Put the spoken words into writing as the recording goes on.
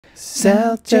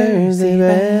South Jersey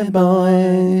bad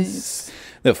boys.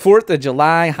 The 4th of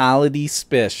July holiday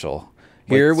special.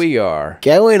 Here we are.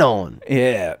 Going on.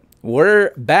 Yeah.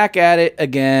 We're back at it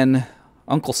again.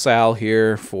 Uncle Sal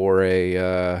here for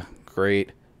a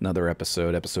great another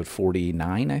episode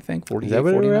 49, I think. 48, Is that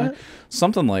what 49. we're at?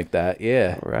 Something like that,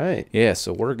 yeah. All right. Yeah,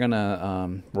 so we're going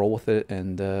to roll with it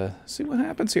and see what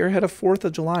happens here ahead of 4th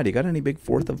of July. Do you got any big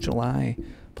 4th of July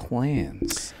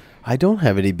plans? I don't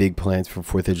have any big plans for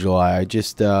 4th of July. I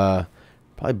just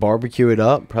probably barbecue it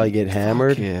up, probably get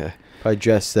hammered. Yeah. Probably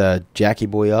dress Jackie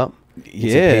Boy up.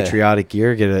 Get some patriotic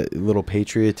gear, get a little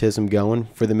patriotism going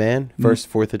for the man.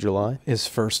 First 4th of July. His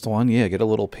first one, yeah, get a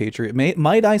little Patriot.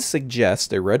 Might I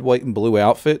suggest a red, white, and blue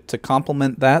outfit to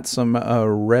complement that? Some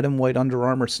red and white Under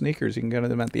Armour sneakers. You can get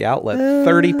them at the outlet,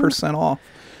 30% off.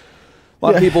 A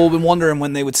lot of people have been wondering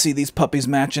when they would see these puppies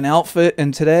match an outfit,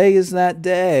 and today is that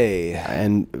day.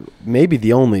 And maybe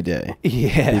the only day.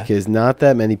 Yeah. Because not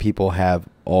that many people have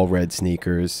all red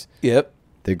sneakers. Yep.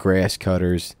 The grass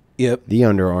cutters. Yep. The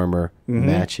Under Armour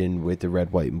matching with the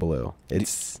red, white, and blue.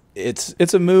 It's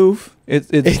a move. It's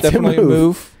definitely a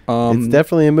move. It's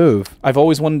definitely a move. I've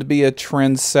always wanted to be a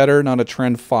trendsetter, not a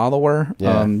trend follower.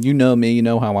 Yeah. You know me. You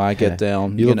know how I get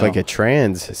down. You look like a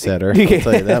trans setter. I'll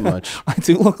tell you that much. I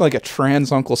do look like a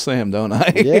trans Uncle Sam, don't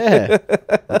I? Yeah.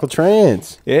 Uncle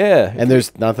Trans. Yeah. And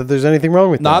there's not that there's anything wrong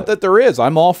with that. Not that there is.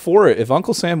 I'm all for it. If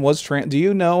Uncle Sam was trans, do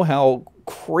you know how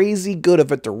crazy good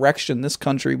of a direction this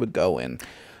country would go in?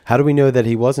 How do we know that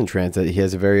he wasn't trans? That he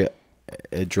has a very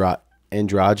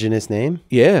androgynous name?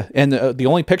 Yeah, and the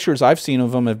only pictures I've seen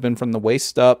of him have been from the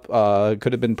waist up.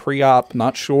 Could have been pre-op,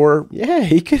 not sure. Yeah,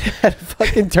 he could have had a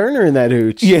fucking Turner in that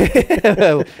hooch.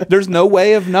 Yeah, there's no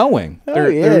way of knowing.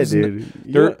 Dude.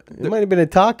 There might have been a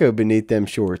taco beneath them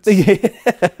shorts.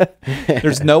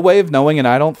 There's no way of knowing, and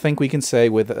I don't think we can say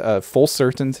with full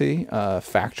certainty,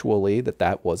 factually,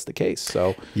 that was the case.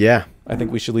 So yeah. I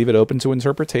think we should leave it open to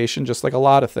interpretation, just like a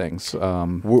lot of things.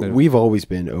 We've always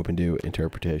been open to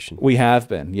interpretation. We have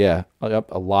been, yeah.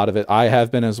 A lot of it. I have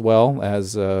been as well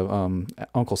as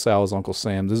Uncle Sal is Uncle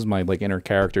Sam. This is my inner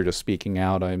character just speaking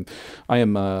out. I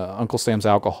am Uncle Sam's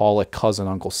alcoholic cousin,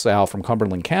 Uncle Sal from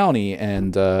Cumberland County,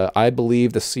 and I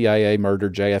believe the CIA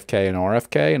murdered JFK and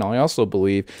RFK, and I also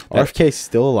believe RFK's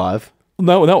still alive.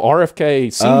 No,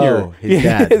 RFK Sr. Oh, his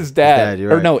dad. His dad. You're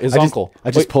right. Or no, his uncle. I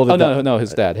just pulled it. Oh, no,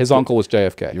 his dad. His uncle was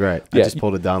JFK. You're right. Yeah. I just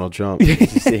pulled a Donald Trump. He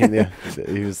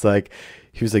was like,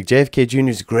 JFK Jr.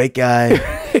 is a great guy.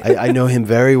 I know him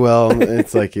very well. And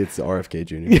it's RFK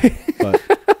Jr.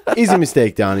 But easy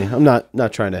mistake, Donnie. I'm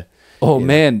not trying to. Oh,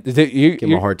 man. Give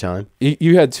him a hard time.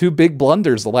 You had two big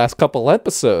blunders the last couple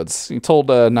episodes. You told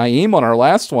Naeem on our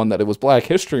last one that it was Black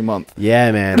History Month.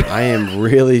 Yeah, man. I am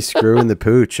really screwing the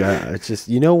pooch. It's just,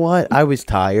 you know what? I was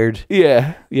tired.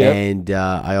 Yeah. And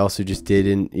I also just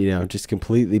didn't, just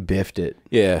completely biffed it.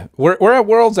 Yeah. We're at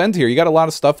World's End here. You got a lot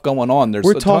of stuff going on.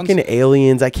 We're talking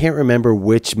aliens. I can't remember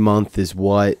which month is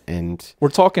what. And we're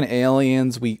talking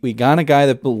aliens. We got a guy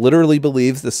that literally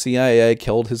believes the CIA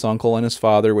killed his uncle and his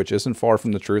father, which isn't far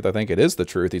from the truth. I think it is the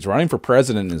truth. He's running for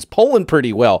president and is polling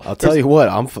pretty well. I'll tell you what,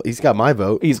 he's got my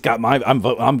vote. He's got I'm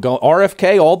going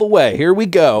RFK all the way. Here we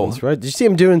go. That's right. Did you see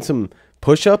him doing some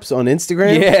push-ups on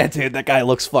Instagram? Yeah, dude, that guy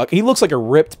looks he looks like a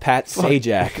ripped Pat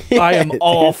Sajak. Yeah, I am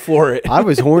all for it. I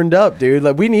was horned up, dude.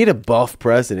 We need a buff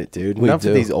president, dude. Enough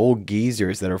of these old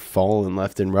geezers that are falling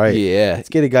left and right. Yeah. Let's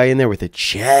get a guy in there with a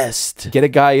chest. Get a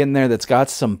guy in there that's got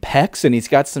some pecs and he's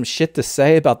got some shit to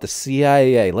say about the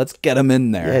CIA. Let's get him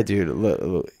in there. Yeah, dude.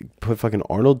 Look, put fucking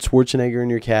Arnold Schwarzenegger in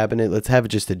your cabinet. Let's have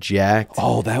just a jacked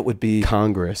that would be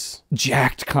Congress.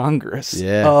 Jacked Congress.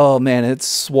 Yeah. Oh, man, it's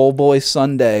Swole Boy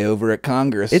Sunday over at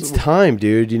Congress. It's time,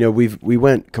 dude. We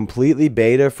went completely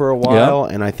beta for a while,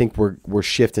 and I think we're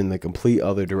shifting the complete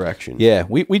other direction. Yeah,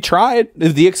 we tried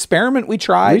the experiment. We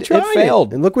tried. It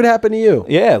failed, and look what happened to you.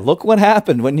 Yeah, look what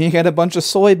happened when you get a bunch of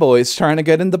soy boys trying to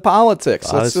get into politics.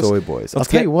 A lot of soy boys. I'll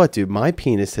tell you what, dude. My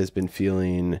penis has been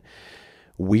feeling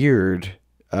weird.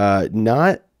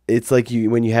 It's like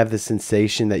when you have the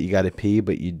sensation that you got to pee,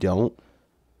 but you don't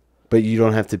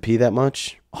have to pee that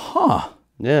much. Huh?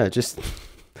 Yeah, just.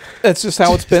 That's just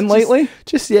how it's been lately?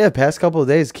 Past couple of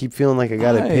days, keep feeling like I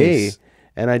gotta pee,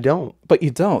 and I don't. But you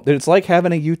don't. It's like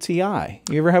having a UTI.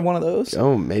 You ever have one of those?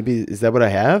 Oh, maybe. Is that what I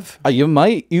have? You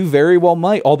might. You very well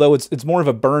might. Although it's more of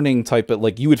a burning type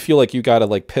of, you would feel like you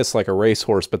gotta piss like a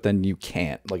racehorse, but then you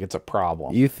can't. It's a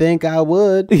problem. You think I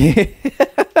would?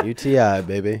 UTI,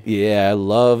 baby. Yeah, I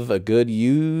love a good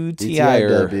UTI.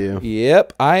 UTIW.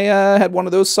 Yep. I had one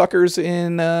of those suckers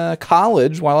in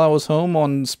college while I was home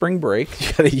on spring break. You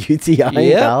got a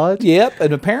UTI in college? Yep.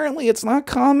 And apparently it's not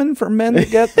common for men to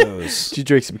get those. Did you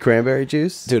drink some cranberry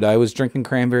juice? Dude, I was drinking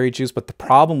cranberry juice, but the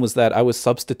problem was that I was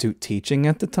substitute teaching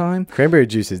at the time. Cranberry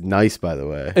juice is nice, by the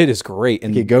way. It is great.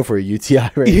 And you could go for a UTI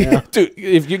right now. Dude,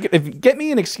 if you get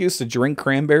me an excuse to drink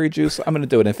cranberry juice, I'm going to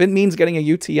do it. If it means getting a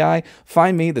UTI,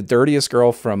 find me the dirtiest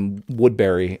girl from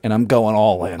Woodbury, and I'm going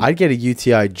all in. I'd get a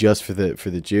UTI just for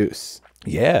the juice.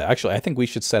 Yeah, actually, I think we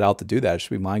should set out to do that. It should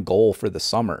be my goal for the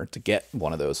summer to get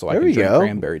one of those so I There can we drink go.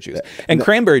 cranberry juice. And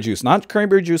cranberry juice, not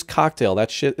cranberry juice cocktail. That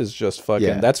shit is just fucking,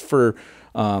 Yeah. that's for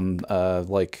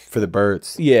like For the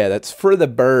birds. yeah, that's for the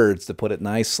birds, to put it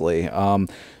nicely.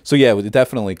 So yeah,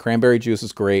 definitely cranberry juice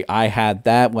is great. I had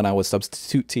that when I was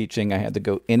substitute teaching. I had to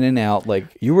go in and out. Like,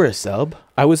 You were a sub?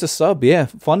 I was a sub. Yeah.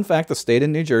 Fun fact: the state of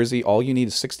New Jersey, all you need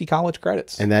is 60 college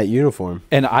credits. And that uniform.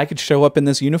 And I could show up in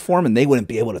this uniform and they wouldn't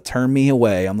be able to turn me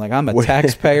away. I'm like, I'm a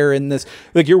taxpayer in this.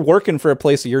 Like, you're working for a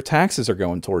place that your taxes are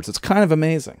going towards. It's kind of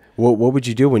amazing. What would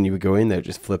you do when you would go in there?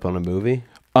 Just flip on a movie?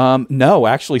 No,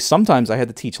 actually, sometimes I had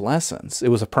to teach lessons. It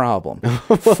was a problem.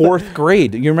 Fourth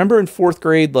grade. You remember in fourth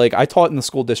grade, like I taught in the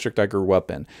school district I grew up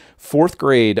in. Fourth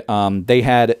grade, they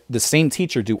had the same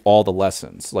teacher do all the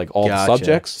lessons, like all the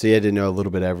subjects. So you had to know a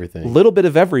little bit of everything. A little bit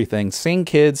of everything. Same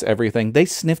kids, everything. They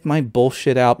sniffed my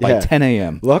bullshit out by 10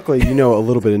 a.m. Luckily, you know a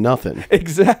little bit of nothing.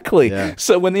 Exactly. Yeah.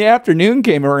 So when the afternoon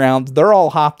came around, they're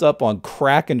all hopped up on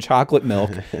crack and chocolate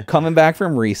milk, coming back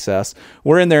from recess.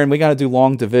 We're in there and we got to do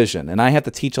long division. And I had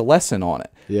to teach a lesson on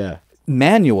it. Yeah.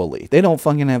 Manually. They don't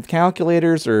fucking have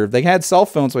calculators, or they had cell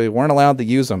phones, but they weren't allowed to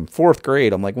use them. Fourth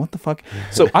grade. I'm like, what the fuck?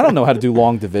 So I don't know how to do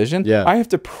long division. Yeah. I have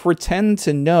to pretend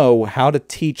to know how to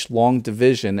teach long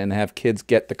division and have kids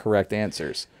get the correct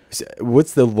answers.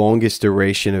 What's the longest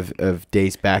duration of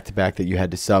days back to back that you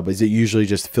had to sub? Is it usually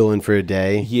just fill in for a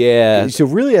day? Yeah. So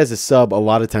really, as a sub, a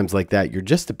lot of times like that, you're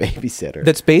just a babysitter.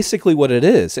 That's basically what it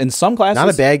is. In some classes,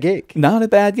 Not a bad gig. Not a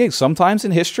bad gig. Sometimes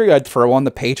in history, I'd throw on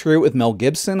the Patriot with Mel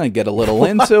Gibson. I'd get a little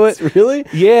into it. Really?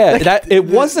 Yeah. It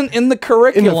wasn't in the In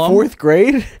curriculum. the fourth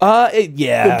grade?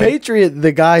 Yeah. The Patriot,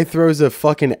 the guy throws a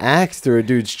fucking axe through a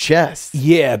dude's chest.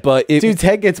 Yeah, but Dude's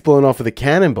head gets blown off with a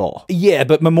cannonball. yeah,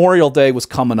 but Memorial Day was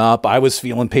coming up. I was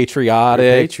feeling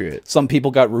patriotic. Patriot. Some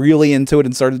people got really into it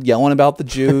and started yelling about the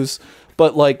Jews.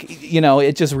 But like, you know,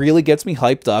 it just really gets me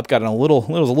hyped up. It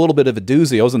was a little bit of a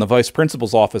doozy. I was in the vice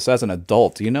principal's office as an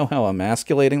adult. Do you know how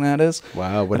emasculating that is?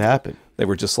 Wow, what happened? They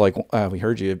were just like, we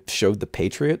heard you showed the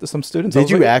Patriot to some students. Did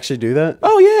you actually do that?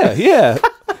 Oh yeah, yeah.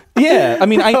 Yeah, I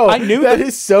mean, No, I knew that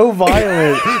is so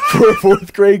violent for a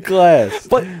fourth grade class.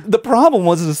 but the problem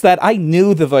was that I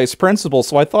knew the vice principal,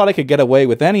 so I thought I could get away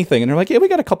with anything. And they're like, "Yeah, we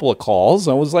got a couple of calls."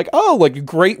 And I was like, "Oh, like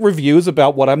great reviews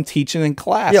about what I'm teaching in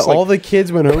class." Yeah, like, all the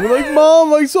kids went home and were like,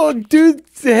 "Mom, I saw a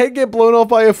dude's head get blown off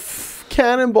by a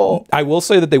cannonball." I will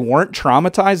say that they weren't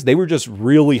traumatized. They were just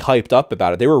really hyped up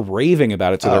about it. They were raving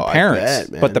about it to their I parents,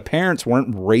 bet, man. but the parents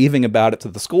weren't raving about it to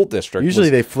the school district. Usually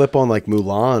they flip on like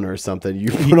Mulan or something. You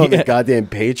put on the goddamn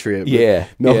Patriot. With Yeah,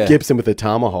 Mel yeah. Gibson with a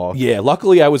tomahawk. Yeah,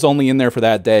 luckily I was only in there for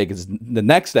that day because the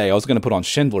next day I was going to put on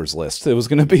Schindler's List. It was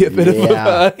going to be a bit of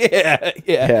a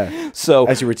Yeah. So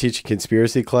As you were teaching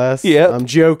conspiracy class? Yeah. I'm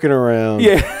joking around.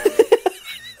 yeah.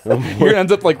 You're gonna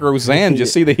end up like Roseanne. Did you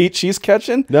see the heat she's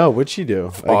catching? No, what'd she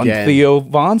do? On Again. Theo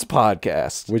Vaughn's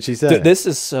podcast. What'd she say? This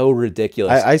is so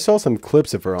ridiculous. I saw some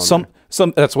clips of her on there.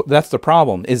 That's the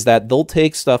problem, is that they'll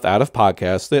take stuff out of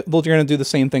podcasts. They're going to do the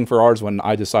same thing for ours when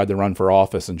I decide to run for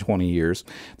office in 20 years.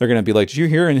 They're going to be like, "Did you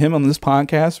hear him on this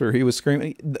podcast where he was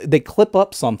screaming?" They clip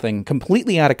up something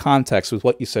completely out of context with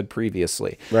what you said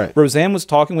previously. Right. Roseanne was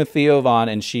talking with Theo Vaughn,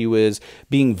 and she was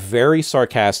being very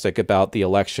sarcastic about the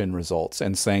election results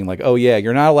and saying like, "Oh yeah,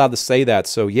 you're not allowed to say that."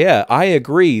 So yeah, I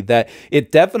agree that it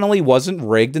definitely wasn't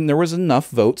rigged and there was enough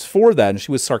votes for that. And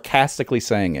she was sarcastically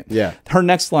saying it. Yeah. Her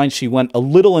next line, she went a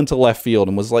little into left field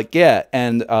and was like, yeah,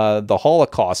 and the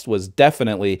Holocaust was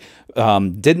definitely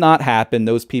did not happen.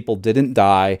 Those people didn't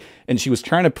die. And she was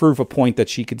trying to prove a point that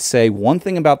she could say one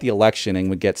thing about the election and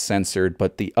would get censored,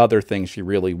 but the other thing she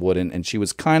really wouldn't. And she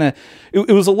was kind of,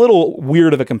 it was a little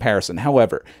weird of a comparison.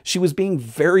 However, she was being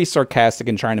very sarcastic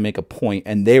and trying to make a point.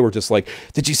 And they were just like,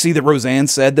 "Did you see that Roseanne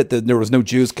said that there was no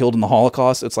Jews killed in the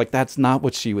Holocaust?" It's like, that's not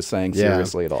what she was saying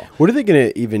seriously at all. What are they going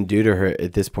to even do to her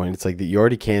at this point? It's like that you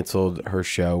already canceled canceled her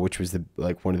show, which was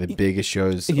one of the biggest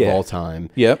shows of all time.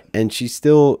 Yep. And she's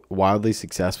still wildly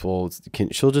successful.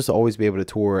 She'll just always be able to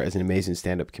tour as an amazing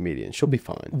stand-up comedian. She'll be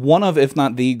fine. One of, if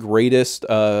not the greatest,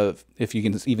 if you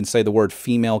can even say the word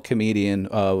female comedian,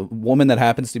 woman that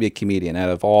happens to be a comedian out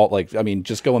of all, like, I mean,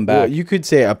 just going back. Well, you could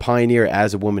say a pioneer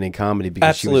as a woman in comedy because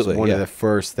Absolutely, she was one of the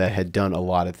first that had done a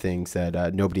lot of things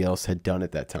that nobody else had done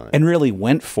at that time. And really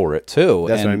went for it, too.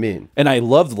 That's what I mean. And I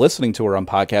loved listening to her on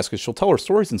podcasts because she'll tell her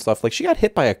stories and stuff. Like, she got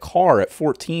hit by a car at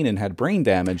 14 and had brain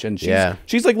damage, and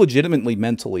she's like legitimately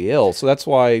mentally ill. So that's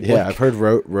why. Yeah, like, I've heard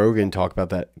Rogan talk about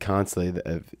that constantly.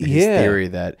 His theory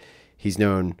that he's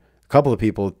known a couple of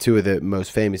people, two of the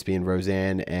most famous being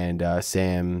Roseanne and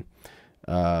Sam.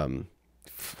 Sam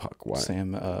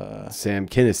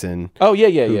Kinison. Oh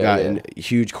yeah, who got in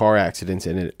huge car accidents,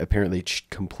 and it apparently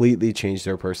completely changed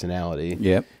their personality.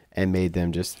 Yep. And made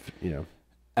them just,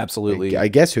 absolutely. I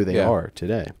guess who they are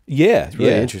today. Yeah, it's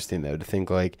really interesting though to think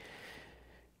like,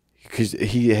 because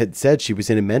he had said she was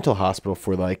in a mental hospital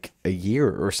for like a year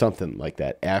or something like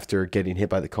that after getting hit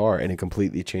by the car, and it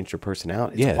completely changed her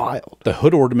personality. It's wild. The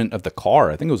hood ornament of the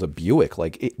car, I think it was a Buick,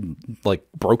 like it like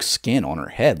broke skin on her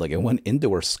head, like it went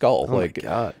into her skull. Oh like, my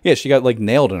God. Yeah, she got like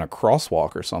nailed in a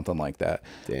crosswalk or something like that.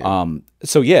 Damn.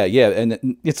 So yeah,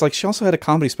 and it's like she also had a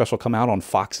comedy special come out on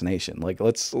Fox Nation. Like,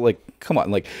 let's come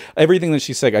on, like everything that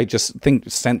she said, I just think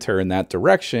sent her in that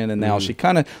direction. And now she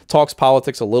kind of talks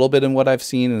politics a little bit in what I've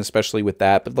seen, and especially with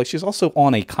that. But like, she's also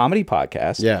on a comedy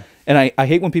podcast. Yeah. And I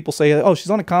hate when people say, oh,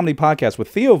 she's on a comedy podcast with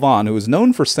Theo Von, who is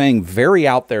known for saying very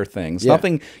out there things. Yeah.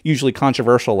 Nothing usually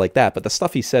controversial like that, but the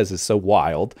stuff he says is so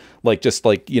wild, like just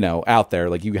like, out there.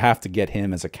 Like, you have to get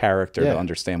him as a character to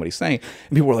understand what he's saying.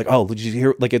 And people are like, oh, did you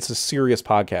hear? Like, it's a serious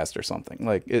podcast or something.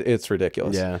 Like, it's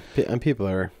ridiculous. Yeah. And people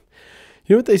are,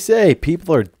 you know what they say?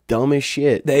 People are dumb as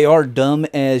shit. They are dumb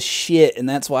as shit, and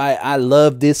that's why I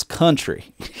love this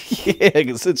country. Yeah,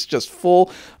 because it's just full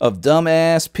of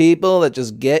dumbass people that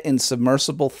just get in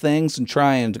submersible things and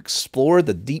try and explore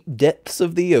the deep depths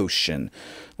of the ocean.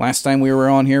 Last time we were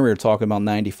on here, we were talking about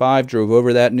 95. Drove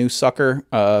over that new sucker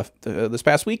this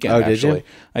past weekend, actually. Did you?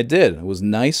 I did. It was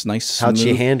nice, smooth. How'd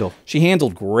she handle? She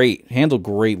handled great.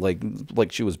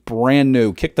 Like she was brand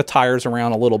new. Kicked the tires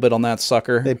around a little bit on that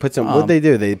sucker. They put some, what'd they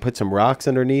do? They put some rocks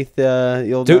underneath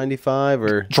the old 95?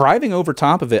 Or driving over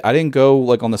top of it, I didn't go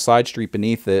like on the side street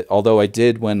beneath it, although I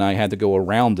did when I had to go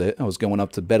around it. I was going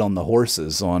up to bet on the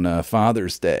horses on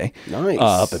Father's Day. Nice.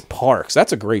 Up at Parks.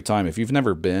 That's a great time. If you've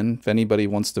never been, if anybody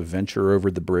wants to venture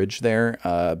over the bridge there,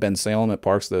 Ben Salem at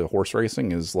Parks, the horse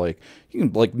racing is like, you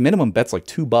can like minimum bets like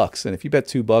 $2, and if you bet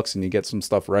 $2 and you get some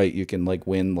stuff right, you can like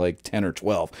win like 10 or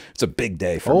 12. It's a big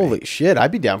day for me. Holy shit,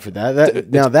 I'd be down for that.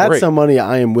 Now that's great. Some money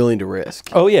I am willing to risk.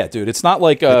 Oh yeah, dude, it's not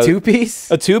like a two-piece.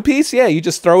 A two-piece, yeah. You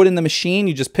just throw it in the machine.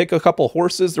 You just pick a couple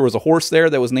horses. There was a horse there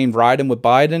that was named Riding with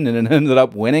Biden, and it ended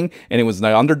up winning, and it was an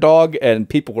underdog, and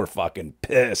people were fucking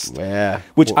pissed. Yeah,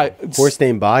 horse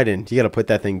named Biden. You got to put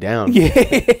that thing down.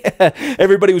 Yeah,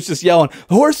 everybody was just yelling,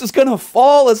 "The horse is gonna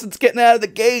fall as it's getting out of the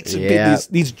gates." Yeah.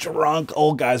 These drunk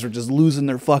old guys were just losing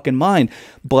their fucking mind.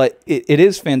 But it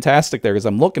is fantastic there because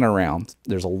I'm looking around.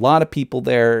 There's a lot of people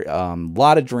there, a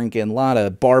lot of drinking, a lot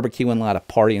of barbecuing, a lot of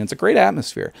partying. It's a great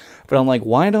atmosphere. But I'm like,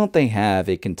 why don't they have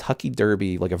a Kentucky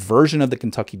Derby, like a version of the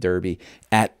Kentucky Derby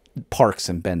at Parks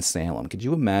in Ben Salem? Could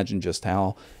you imagine just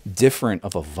how different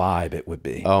of a vibe it would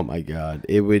be? Oh my God.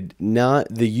 It would not,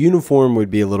 the uniform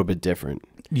would be a little bit different.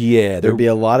 Yeah. There'd be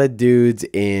a lot of dudes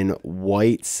in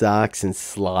white socks and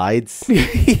slides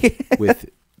with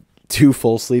 2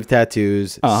 full sleeve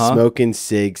tattoos, smoking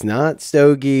cigs, not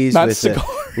stogies,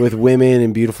 with women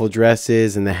in beautiful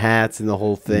dresses and the hats and the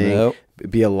whole thing. Nope.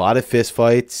 It'd be a lot of fist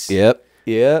fights. Yep.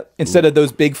 Yeah. Instead of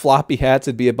those big floppy hats,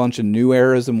 it'd be a bunch of New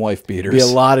Eras and wife beaters. Be a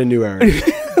lot of New Eras.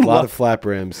 A lot of flat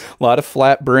brims. A lot of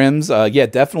flat brims. Yeah,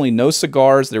 definitely no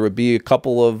cigars. There would be a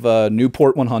couple of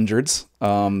Newport 100s.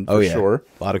 For sure.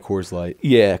 A lot of Coors Light.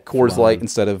 Yeah, Coors Light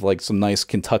instead of like some nice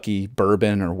Kentucky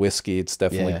bourbon or whiskey. It's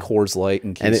definitely Coors Light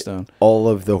and Keystone. And all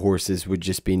of the horses would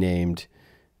just be named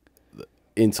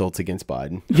insults against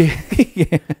Biden. Yeah.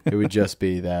 It would just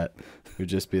be that. It would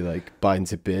just be like,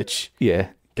 Biden's a bitch. Yeah.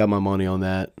 Got my money on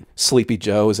that. Sleepy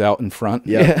Joe is out in front.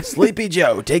 Yeah. Sleepy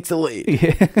Joe takes the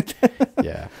lead.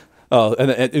 Yeah. Oh,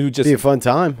 and it would just be a fun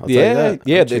time. I'll tell you that.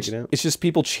 Yeah. It's just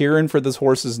people cheering for this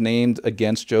horses named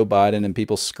against Joe Biden and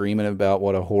people screaming about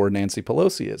what a whore Nancy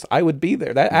Pelosi is. I would be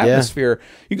there. That atmosphere.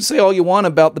 You can say all you want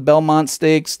about the Belmont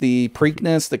Stakes, the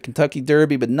Preakness, the Kentucky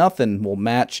Derby, but nothing will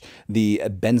match the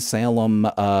Ben Salem.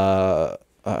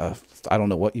 I don't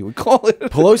know what you would call it.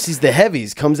 Pelosi's the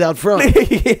heavies comes out front.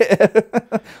 Yeah.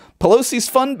 Pelosi's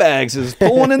fun bags is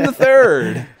pulling in the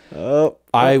third. Oh,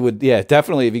 I would, yeah,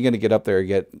 definitely. If you're gonna get up there,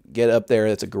 get up there.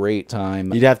 That's a great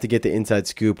time. you'd have to get the inside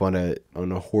scoop on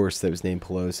a horse that was named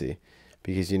Pelosi,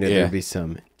 because there'd be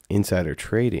some insider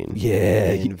trading.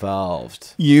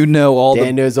 Involved. You know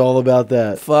Dan knows all about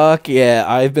that. Fuck yeah.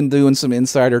 I've been doing some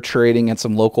insider trading at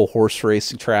some local horse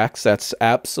racing tracks. That's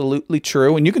absolutely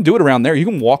true. And you can do it around there. You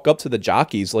can walk up to the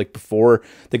jockeys like before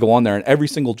they go on there, and every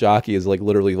single jockey is like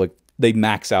literally like they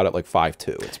max out at like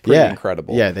 5'2". It's pretty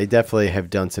incredible. Yeah, they definitely have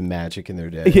done some magic in their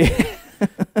day. Yeah.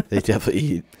 They definitely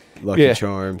eat Lucky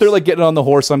Charms. They're like getting on the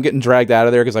horse. I'm getting dragged out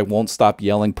of there because I won't stop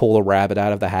yelling, pull the rabbit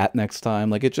out of the hat next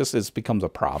time. Like, it just becomes a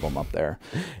problem up there.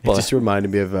 It just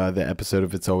reminded me of the episode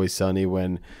of It's Always Sunny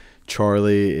when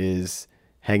Charlie is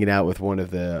hanging out with one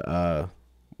of the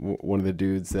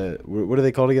dudes that, what are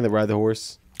they called again, that ride the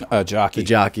horse? Jockey. The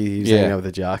jockey. He's hanging out with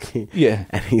the jockey. Yeah.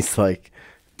 And he's like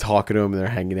talking to him, and they're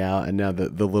hanging out, and now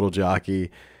the little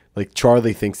jockey, like,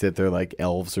 Charlie thinks that they're like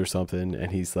elves or something,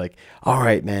 and he's like, all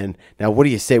right, man, now what do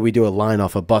you say we do a line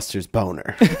off of Buster's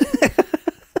boner?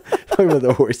 Talking about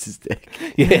the horse's dick.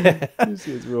 Yeah. It's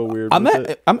real weird.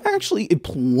 I'm actually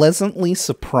pleasantly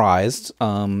surprised,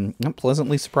 not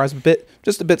pleasantly surprised,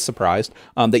 just a bit surprised,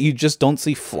 that you just don't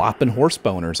see flopping horse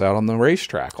boners out on the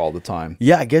racetrack all the time.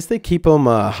 Yeah, I guess they keep them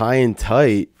high and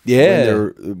tight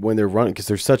when they're running, because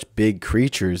they're such big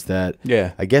creatures that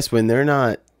I guess when they're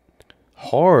not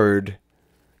hard,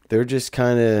 they're just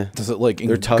kind of, does it like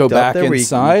they're tucked go up back there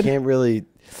inside? You can't really,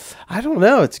 I don't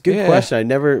know. It's a good question. I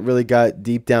never really got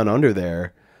deep down under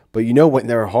there, but when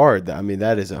they're hard, I mean,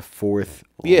 that is a fourth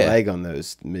leg on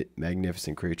those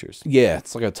magnificent creatures. Yeah,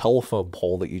 it's like a telephone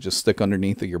pole that you just stick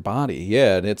underneath of your body.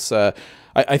 Yeah, and it's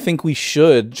I think we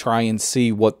should try and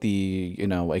see what the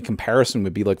a comparison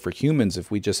would be like for humans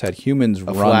if we just had humans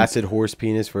run flaccid horse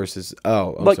penis versus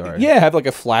sorry. Yeah, have like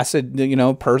a flaccid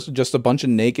person, just a bunch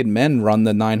of naked men run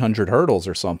the 900 hurdles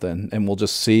or something, and we'll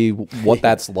just see what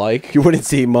that's like. You wouldn't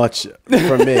see much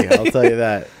from me, I'll tell you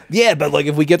that. Yeah, but like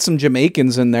if we get some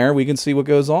Jamaicans in there, we can see what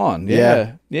goes on.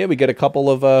 Yeah, we get a couple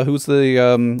of who's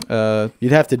the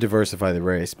you'd have to diversify the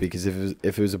race, because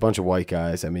if it was a bunch of white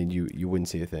guys, I mean, you wouldn't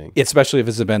see a thing. Especially if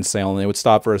it's a bench sale, and they would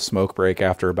stop for a smoke break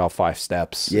after about 5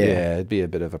 steps. Yeah, it'd be a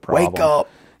bit of a problem. Wake up.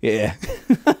 Yeah.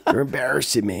 You're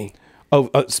embarrassing me. Oh,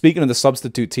 speaking of the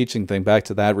substitute teaching thing, back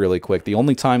to that really quick. The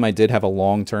only time I did have a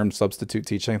long-term substitute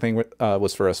teaching thing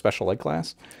was for a special ed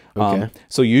class. Okay.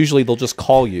 So usually they'll just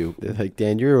call you. They're like,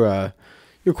 Dan, you're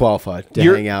qualified to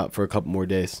hang out for a couple more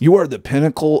days. You are the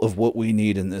pinnacle of what we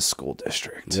need in this school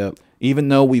district. Yep. Even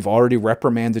though we've already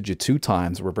reprimanded you 2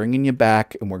 times, we're bringing you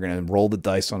back, and we're going to roll the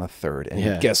dice on a 3rd.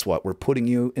 And guess what? We're putting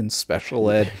you in special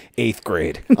ed 8th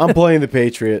grade. I'm playing the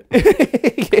Patriot.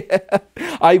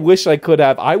 I wish I could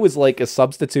have. I was like a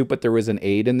substitute, but there was an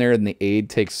aide in there, and the aide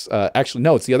takes actually,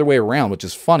 no, it's the other way around, which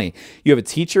is funny. You have a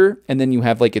teacher, and then you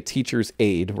have like a teacher's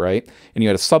aide, right? And you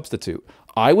had a substitute.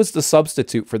 I was the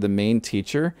substitute for the main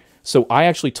teacher. So I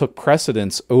actually took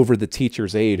precedence over the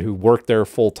teacher's aide who worked there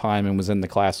full time and was in the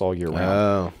class all year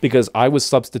round. Because I was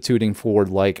substituting for,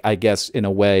 like, I guess in a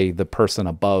way, the person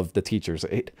above the teacher's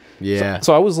aide. Yeah.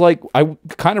 So I was like, I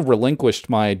kind of relinquished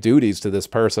my duties to this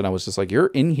person. I was just like,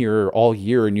 you're in here all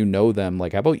year and you know them.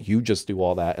 Like, how about you just do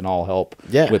all that and I'll help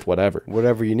with whatever.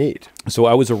 Whatever you need. So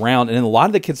I was around, and a lot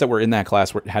of the kids that were in that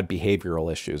class had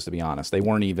behavioral issues, to be honest. They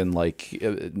weren't even like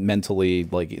mentally,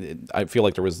 like, I feel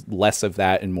like there was less of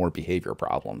that and more behavior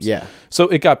problems. Yeah. So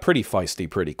it got pretty feisty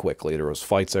pretty quickly. There was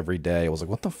fights every day. I was like,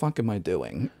 what the fuck am I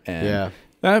doing? And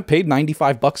I paid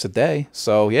 $95 a day.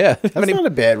 So yeah. That's not a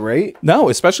bad rate. No,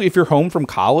 especially if you're home from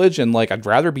college, and like, I'd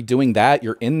rather be doing that.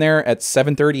 You're in there at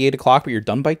 7:30, 8 o'clock, but you're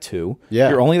done by 2. Yeah.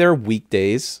 You're only there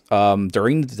weekdays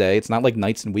during the day. It's not like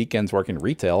nights and weekends working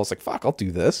retail. It's like, fuck, I'll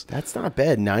do this. That's not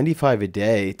bad. $95 a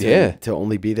day to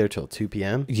only be there till 2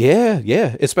 p.m. Yeah,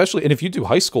 yeah. Especially, and if you do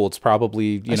high school, it's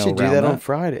probably, I should do that on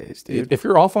Fridays, dude. If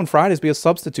you're off on Fridays, be a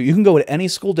substitute. You can go to any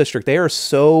school district. They are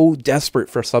so desperate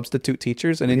for substitute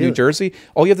teachers. And in New Jersey,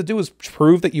 all you have to do is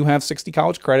prove that you have 60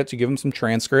 college credits. You give them some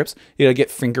transcripts. You got to get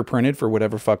fingerprinted for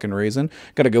whatever fucking reason.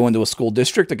 Got to go into a school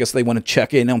district. I guess they want to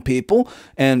check in on people,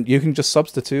 and you can just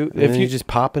substitute. And if you just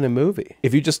pop in a movie.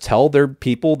 If you just tell their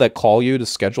people that call you to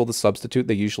schedule the substitute,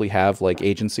 they usually have like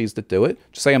agencies that do it.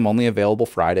 Just say, I'm only available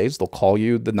Fridays. They'll call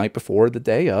you the night before, the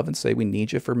day of, and say, we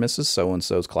need you for Mrs.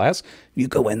 So-and-so's class. You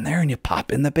go in there and you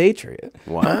pop in the Patriot.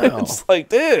 Wow. It's like,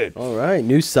 dude. All right.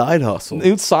 New side hustle.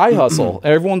 New side hustle.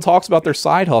 Everyone talks about their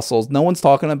side hustles. No one's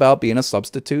talking about being a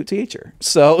substitute teacher.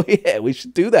 So yeah, we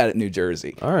should do that at New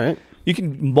Jersey. All right. You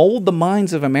can mold the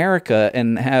minds of America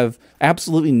and have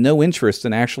absolutely no interest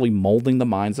in actually molding the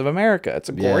minds of America. It's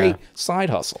a great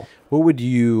side hustle. What would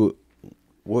you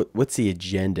what's the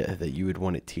agenda that you would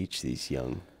want to teach these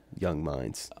young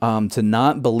minds? To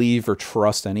not believe or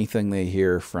trust anything they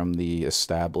hear from the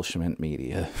establishment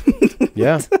media.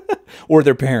 Yeah. Or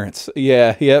their parents.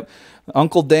 Yeah, yep.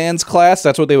 Uncle Dan's class,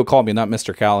 that's what they would call me, not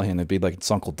Mr. Callahan. It'd be like, it's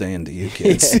Uncle Dan to you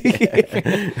kids.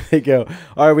 They go,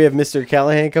 all right, we have Mr.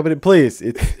 Callahan coming in. Please,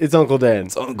 it's Uncle Dan.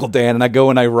 It's Uncle Dan. And I go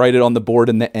and I write it on the board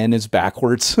and the N is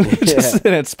backwards. And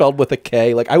it's spelled with a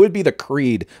K. Like, I would be the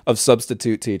Creed of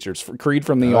substitute teachers. Creed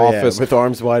from The Office. Yeah, with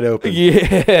arms wide open.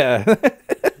 Yeah.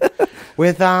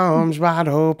 With arms wide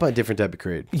open. Different type of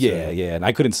Creed. So. Yeah, yeah. And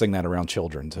I couldn't sing that around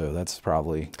children, too. That's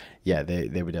probably... Yeah,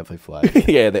 they would definitely flag.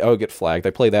 Yeah, they would get flagged. I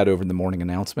play that over the morning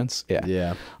announcements. Yeah.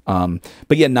 Yeah.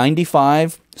 But yeah,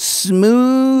 95,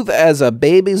 smooth as a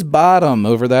baby's bottom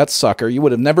over that sucker. You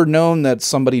would have never known that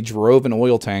somebody drove an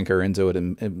oil tanker into it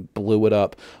and blew it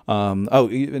up.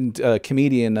 Even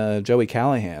comedian Joey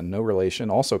Callahan, no relation,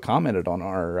 also commented on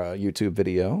our YouTube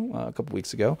video a couple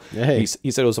weeks ago. Hey. He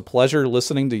said it was a pleasure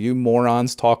listening to you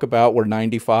morons talk about where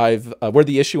 95, where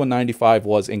the issue on 95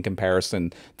 was in comparison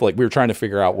to, like, we were trying to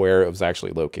figure out where it was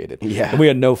actually located. Yeah. And we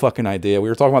had no fucking idea. We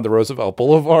were talking about the Roosevelt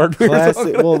Boulevard.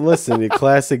 Well, listen, a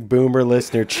classic boomer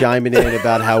listener chiming in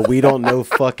about how we don't know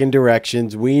fucking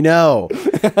directions. We know.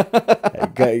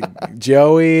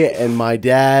 Joey and my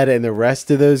dad and the rest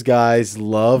of those guys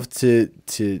love to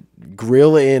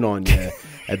grill in on you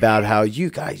about how you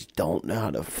guys don't know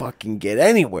how to fucking get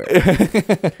anywhere.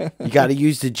 You got to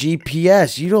use the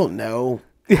GPS. You don't know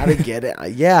how to get it.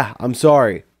 Yeah, I'm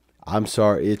sorry.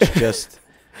 It's just...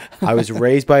 I was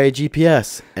raised by a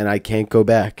GPS, and I can't go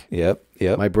back. Yep.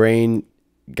 My brain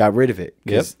got rid of it.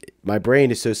 Because my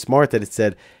brain is so smart that it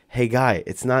said, hey, guy,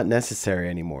 it's not necessary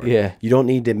anymore. Yeah. You don't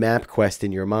need to map quest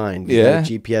in your mind. You got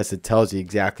a GPS that tells you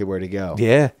exactly where to go.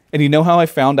 Yeah. And you know how I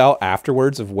found out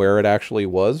afterwards of where it actually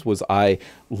was I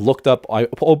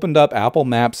opened up Apple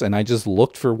Maps and I just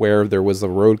looked for where there was a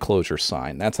road closure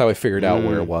sign. That's how I figured out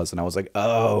where it was. And I was like,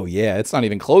 oh, yeah, it's not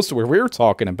even close to where we were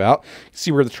talking about.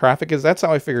 See where the traffic is? That's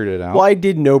how I figured it out. Well, I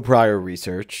did no prior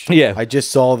research. Yeah. I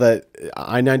just saw that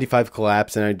I-95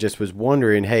 collapsed, and I just was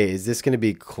wondering, hey, is this going to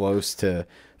be close to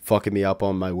fucking me up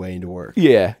on my way into work?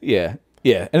 Yeah.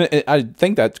 Yeah, and I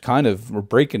think that kind of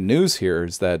breaking news here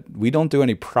is that we don't do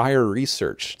any prior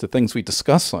research to things we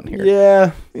discuss on here.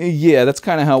 Yeah, that's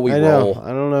kind of how we roll. I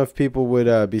don't know if people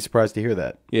would be surprised to hear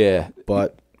that. Yeah,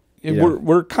 but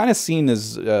we're kind of seen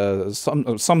as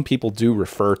some people do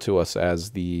refer to us as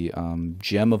the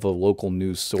gem of a local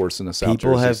news source in the South Jersey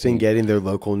People have scene. been getting their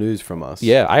local news from us.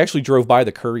 Yeah, I actually drove by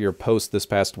the Courier Post this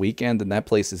past weekend, and that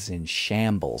place is in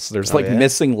shambles. There's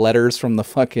missing letters from the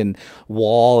fucking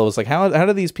wall. It was like, how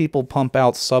do these people pump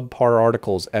out subpar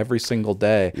articles every single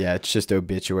day? Yeah, it's just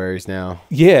obituaries now.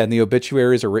 Yeah, and the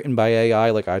obituaries are written by AI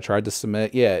like I tried to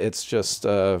submit. Yeah, it's just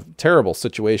a terrible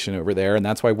situation over there, and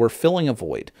that's why we're filling a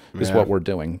void. Is what we're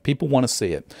doing. People want to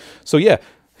see it. So yeah,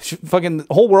 fucking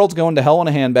the whole world's going to hell in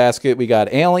a handbasket. We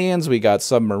got aliens. We got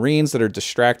submarines that are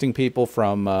distracting people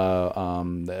from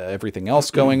everything else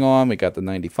going on. We got the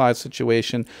 95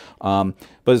 situation.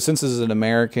 But since this is an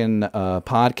American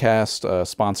podcast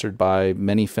sponsored by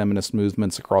many feminist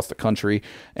movements across the country,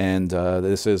 and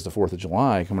this is the 4th of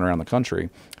July coming around the country,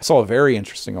 I saw a very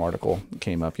interesting article that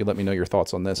came up. You let me know your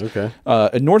thoughts on this. Okay.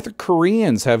 North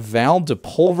Koreans have vowed to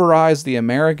pulverize the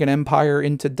American empire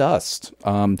into dust.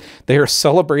 They are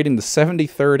celebrating the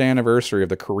 73rd anniversary of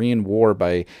the Korean War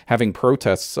by having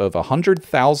protests of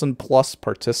 100,000 plus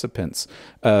participants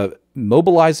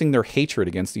mobilizing their hatred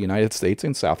against the United States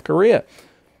and South Korea.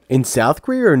 In South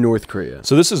Korea or North Korea?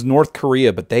 So this is North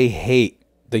Korea, but they hate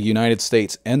the United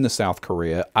States and the South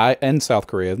Korea. South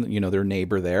Korea, their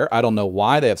neighbor there. I don't know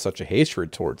why they have such a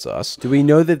hatred towards us. Do we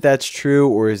know that that's true,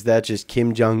 or is that just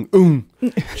Kim Jong-un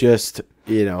just,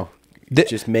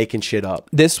 just making shit up?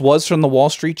 This was from the Wall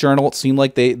Street Journal. It seemed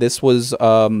like this was,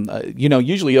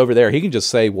 usually over there, he can just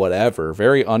say whatever,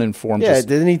 very uninformed. Yeah,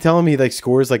 didn't he tell him he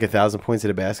scores 1,000 points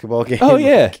at a basketball game? Oh,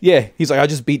 yeah, yeah. He's like, I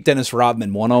just beat Dennis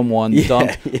Rodman one-on-one,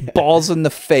 dunked, balls in the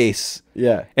face.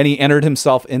 Yeah. And he entered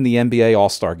himself in the NBA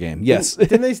All-Star game. Yes.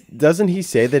 Doesn't he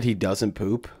say that he doesn't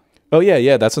poop? Oh,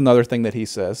 yeah. That's another thing that he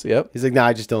says. Yep. He's like, nah,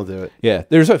 I just don't do it. Yeah.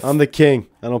 I'm the king.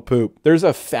 I don't poop. There's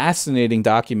a fascinating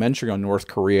documentary on North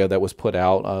Korea that was put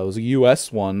out. It was a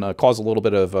U.S. one. Caused a little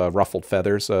bit of ruffled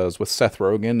feathers. It was with Seth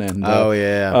Rogen.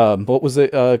 And what was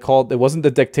it called? It wasn't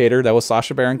The Dictator. That was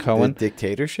Sacha Baron Cohen. The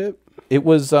Dictatorship? It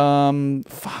was,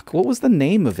 what was the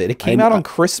name of it? It came out on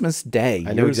Christmas Day.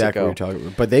 I know exactly what you're talking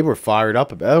about. But they were fired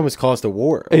up about it. It almost caused a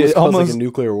war. It almost caused a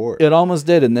nuclear war. It almost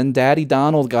did. And then Daddy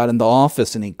Donald got into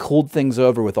office and he cooled things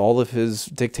over with all of his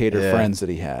dictator friends that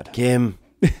he had. Kim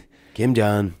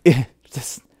Jong.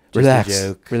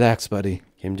 Relax, buddy.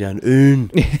 Came down in.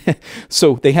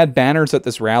 So they had banners at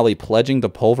this rally pledging to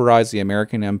pulverize the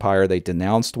American empire. They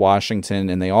denounced Washington,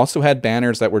 and they also had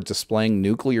banners that were displaying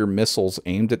nuclear missiles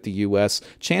aimed at the U.S.,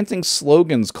 chanting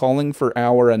slogans calling for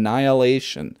our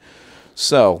annihilation.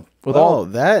 So,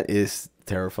 that is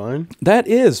terrifying. That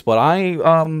is, but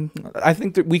I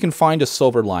think that we can find a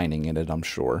silver lining in it, I'm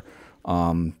sure.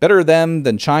 Better them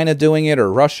than China doing it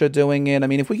or Russia doing it. I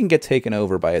mean, if we can get taken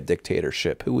over by a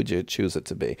dictatorship, who would you choose it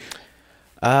to be?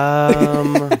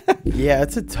 Yeah,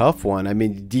 it's a tough one. I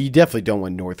mean, you definitely don't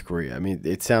want North Korea. I mean,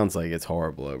 it sounds like it's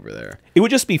horrible over there. It would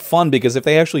just be fun because if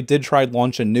they actually did try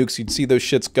launching nukes, you'd see those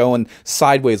shits going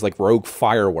sideways like rogue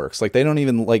fireworks. Like they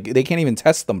can't even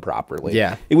test them properly.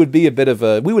 Yeah. It would be a bit of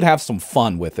we would have some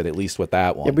fun with it, at least with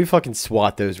that one. Yeah, we fucking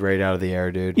swat those right out of the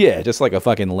air, dude. Yeah, just like a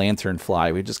fucking lantern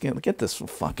fly. We just get this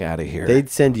fuck out of here.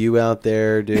 They'd send you out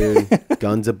there, dude.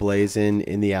 Guns a-blazing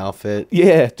in the outfit.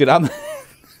 Yeah, dude,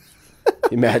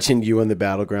 Imagine you on the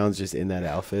battlegrounds just in that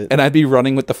outfit. And I'd be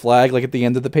running with the flag like at the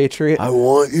end of the Patriot. I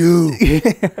want you.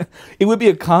 It would be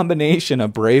a combination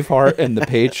of Braveheart and the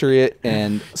Patriot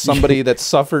and somebody that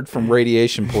suffered from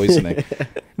radiation poisoning.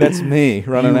 That's me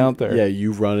running out there. Yeah,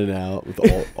 you running out with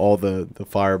all the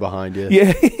fire behind you.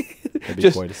 Yeah. That'd be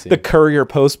just quite a scene. The courier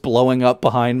post blowing up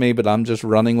behind me, but I'm just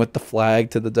running with the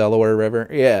flag to the Delaware River.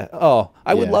 Yeah. Oh,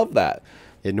 I would love that.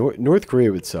 Yeah, North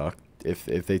Korea would suck if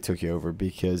they took you over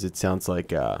because it sounds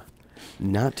like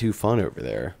not too fun over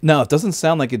there. No, it doesn't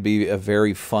sound like it'd be a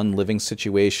very fun living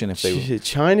situation if they.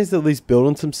 China's at least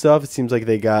building some stuff. It seems like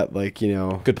they got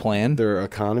good plan. Their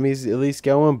economy's at least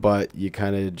going, but you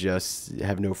kind of just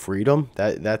have no freedom.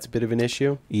 That's a bit of an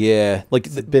issue. Yeah, like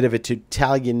it's a bit of a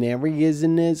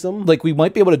totalitarianism. Like we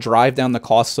might be able to drive down the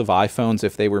costs of iPhones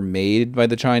if they were made by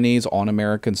the Chinese on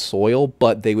American soil,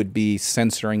 but they would be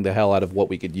censoring the hell out of what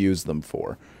we could use them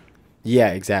for. Yeah,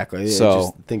 exactly.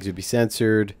 So things would be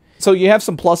censored. So you have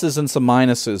some pluses and some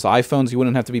minuses. iPhones, you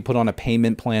wouldn't have to be put on a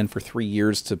payment plan for 3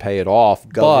 years to pay it off.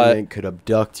 Government could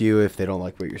abduct you if they don't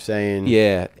like what you're saying.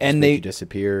 Yeah, and they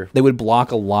disappear. They would block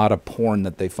a lot of porn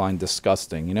that they find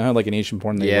disgusting. You know how like in Asian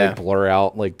porn they like blur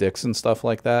out like dicks and stuff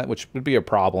like that, which would be a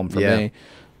problem for me.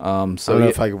 So I don't know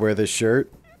if I could wear this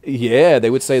shirt. Yeah, they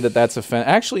would say that that's offensive.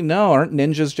 Actually, no, aren't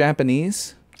ninjas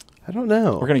Japanese? I don't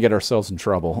know. We're gonna get ourselves in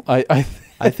trouble.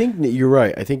 I think you're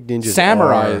right. I think ninjas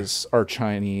samurais are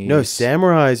Chinese. No,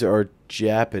 samurais are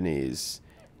Japanese,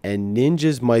 and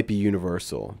ninjas might be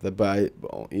universal. They might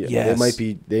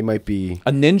be.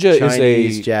 A ninja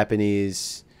Chinese, is a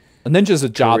Japanese. A ninja is a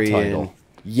job Korean. title.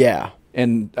 Yeah,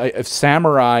 and if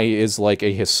samurai is like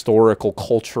a historical,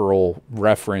 cultural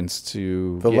reference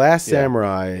to the last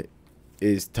samurai.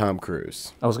 Is Tom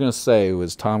Cruise. I was going to say it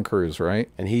was Tom Cruise, right?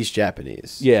 And he's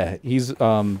Japanese. Yeah, he's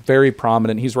very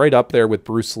prominent. He's right up there with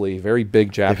Bruce Lee, very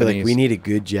big Japanese. They're like, we need a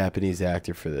good Japanese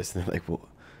actor for this. And they're like, well,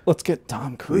 let's get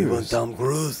Tom Cruise. We want Tom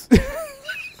Cruise.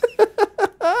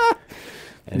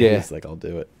 And he's like, I'll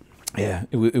do it. Yeah,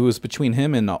 it was between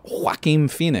him and Joaquin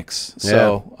Phoenix.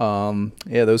 So,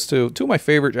 those two of my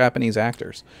favorite Japanese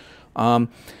actors.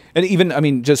 And even, I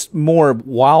mean, just more,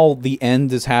 while the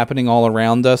end is happening all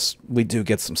around us, we do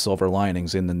get some silver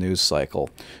linings in the news cycle.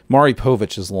 Maury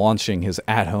Povich is launching his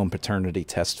at-home paternity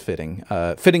test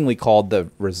fittingly called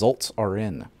The Results Are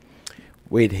In.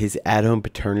 Wait, his at-home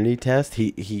paternity test?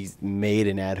 He's made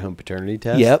an at-home paternity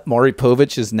test? Yep, Maury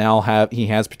Povich is now he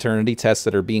has paternity tests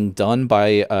that are being done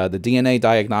by the DNA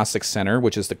Diagnostics Center,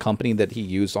 which is the company that he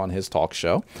used on his talk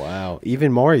show. Wow,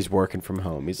 even Maury's working from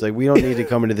home. He's like, we don't need to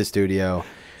come into the studio.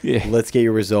 Yeah. Let's get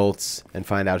your results and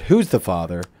find out who's the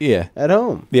father at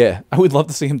home. Yeah. I would love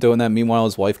to see him doing that. Meanwhile,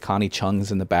 his wife, Connie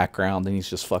Chung's in the background, and he's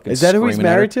just fucking Is that who he's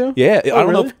married to? Yeah. I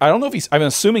don't know if he's... I'm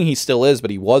assuming he still is, but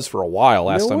he was for a while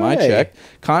last time I checked.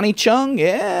 Connie Chung,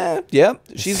 yeah. Yep.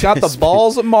 She's got the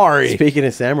balls of Maury. Speaking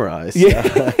of samurais,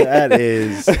 that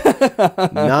is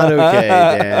not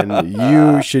okay, Dan.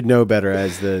 You should know better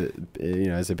as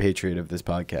as a patriot of this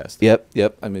podcast.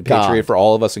 Yep. I mean, patriot for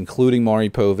all of us, including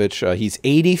Maury Povich. He's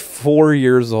 84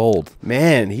 years old.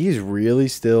 Man, he's really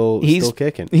still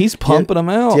kicking. He's pumping them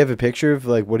out. Do you have a picture of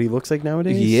like what he looks like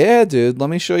nowadays? Yeah, dude. Let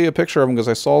me show you a picture of him because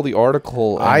I saw the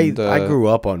article. And, I grew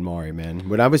up on Maury, man.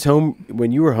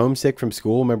 When you were homesick from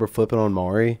school, remember flipping on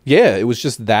Maury? Yeah, it was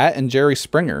just that and Jerry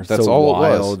Springer. That's all it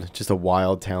was. Just a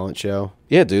wild talent show.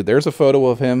 Yeah, dude. There's a photo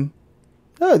of him.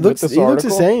 Oh, he looks the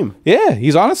same. Yeah,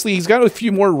 he's got a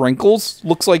few more wrinkles.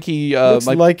 Looks like he looks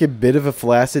like a bit of a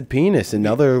flaccid penis.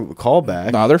 Another callback.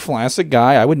 Another flaccid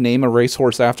guy. I would name a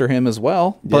racehorse after him as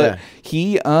well. But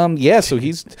he, so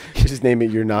he's just name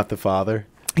it. You're not the father.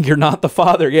 You're not the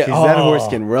father. Yeah. 'Cause that horse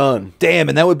can run. Damn,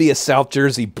 and that would be a South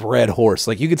Jersey bred horse.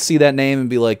 Like, you could see that name and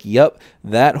be like, yep,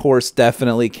 that horse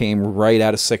definitely came right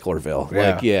out of Sicklerville.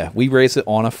 Yeah. Like, yeah, we raised it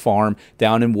on a farm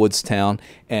down in Woodstown,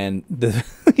 and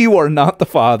you are not the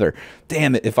father.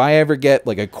 Damn it. If I ever get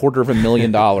like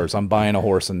 $250,000, I'm buying a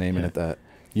horse and naming it that.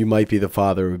 You might be the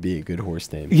father would be a good horse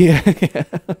name. Yeah.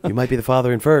 You might be the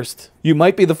father in first. You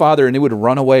might be the father, and it would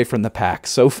run away from the pack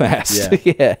so fast.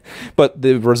 Yeah. Yeah. But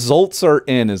the results are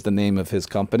in is the name of his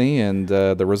company, and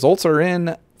the results are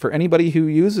in for anybody who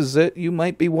uses it. You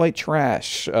might be white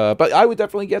trash, but I would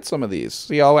definitely get some of these.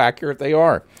 See how accurate they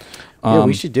are. Yeah,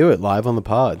 we should do it live on the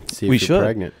pod. See if you're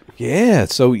pregnant. Yeah,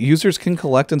 so users can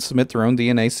collect and submit their own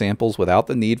DNA samples without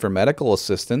the need for medical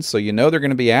assistance, so you know they're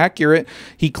going to be accurate.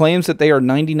 He claims that they are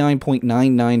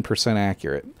 99.99%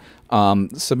 accurate.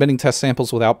 Submitting test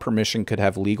samples without permission could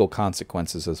have legal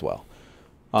consequences as well.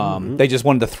 They just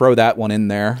wanted to throw that one in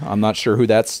there. I'm not sure who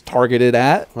that's targeted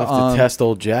at. We'll have to test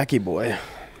old Jackie boy.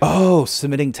 Oh,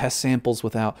 submitting test samples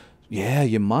without... Yeah,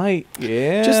 you might.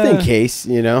 Yeah. Just in case,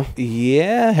 you know.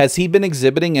 Yeah. Has he been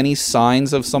exhibiting any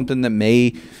signs of something that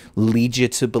may lead you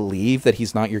to believe that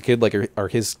he's not your kid? Like, are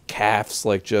his calves,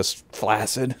 like, just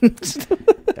flaccid?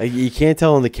 You can't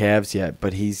tell on the calves yet,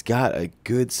 but he's got a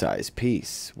good-sized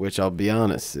piece, which I'll be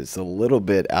honest, is a little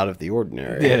bit out of the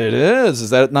ordinary. Yeah, it is. Is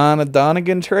that not a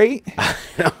Donegan trait?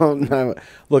 No.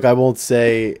 Look, I won't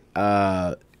say...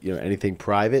 anything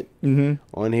private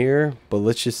on here, but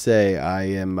let's just say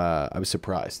I was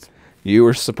surprised. You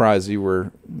were surprised. You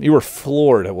were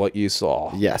floored at what you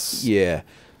saw. Yes. Yeah.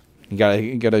 You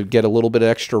gotta get a little bit of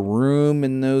extra room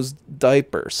in those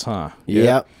diapers, huh?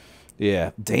 Yep.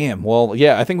 Yeah. Damn. Well,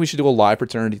 yeah, I think we should do a live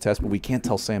paternity test, but we can't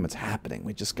tell Sam it's happening.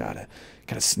 We just gotta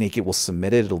sneak it. We'll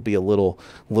submit it. It'll be a little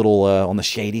on the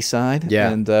shady side. Yeah.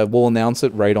 And we'll announce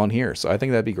it right on here. So I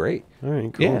think that'd be great. All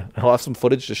right, cool. Yeah. He'll have some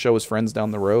footage to show his friends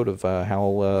down the road of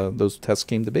how those tests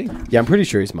came to be. Yeah, I'm pretty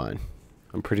sure he's mine.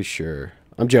 I'm pretty sure.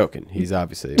 I'm joking. He's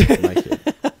obviously my kid.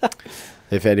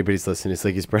 If anybody's listening, it's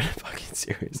like he's pretty fucking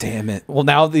serious. Damn it. Well,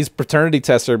 now these paternity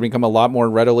tests are become a lot more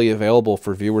readily available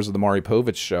for viewers of the Maury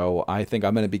Povich show. I think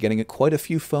I'm going to be getting quite a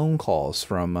few phone calls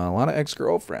from a lot of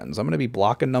ex-girlfriends. I'm going to be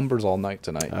blocking numbers all night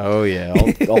tonight. Oh, yeah.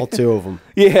 All two of them.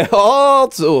 Yeah, all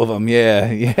two of them. Yeah,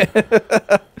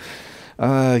 yeah.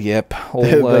 Yep.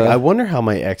 Like, I wonder how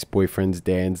my ex-boyfriend's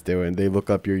Dan's doing. They look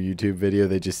up your YouTube video.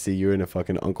 They just see you in a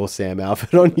fucking Uncle Sam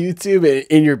outfit on YouTube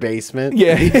in your basement.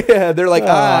 Yeah, yeah. They're like,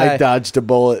 I dodged a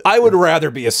bullet. I would rather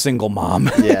be a single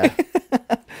mom. Yeah.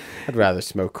 I'd rather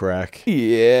smoke crack.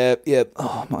 Yeah, yeah.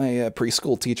 Oh, my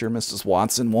preschool teacher, Mrs.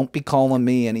 Watson, won't be calling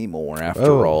me anymore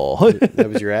after all. That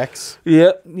was your ex?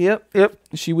 Yep.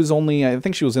 She was I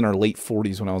think she was in her late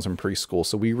 40s when I was in preschool,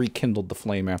 so we rekindled the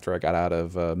flame after I got out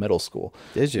of middle school.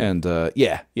 Did you? And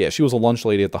yeah, she was a lunch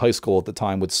lady at the high school at the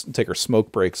time, would take her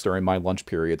smoke breaks during my lunch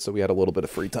period, so we had a little bit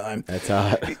of free time. That's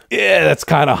hot. Yeah, that's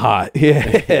kind of hot.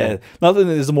 Yeah. Nothing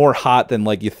is more hot than,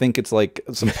 like, you think it's like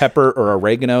some pepper or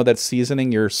oregano that's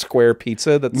seasoning your square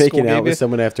pizza that making out with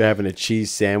someone after having a cheese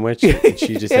sandwich and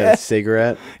she just had a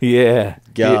cigarette. Yeah.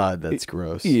 God, that's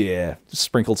gross. Yeah.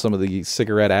 Sprinkled some of the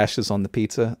cigarette ashes on the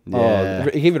pizza. Yeah. Oh,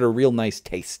 it gave it a real nice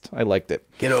taste. I liked it.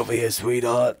 Get over here,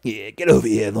 sweetheart. Yeah, get over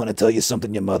here. I want to tell you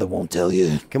something your mother won't tell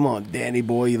you. Come on, Danny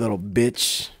boy, you little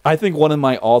bitch. I think one of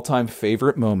my all-time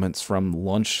favorite moments from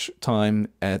lunchtime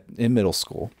in middle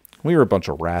school. We were a bunch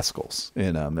of rascals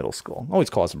in middle school, always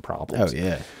causing problems. Oh,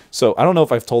 yeah. So I don't know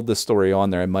if I've told this story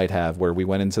on there. I might have, where we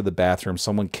went into the bathroom.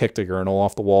 Someone kicked a urinal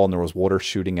off the wall, and there was water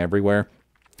shooting everywhere.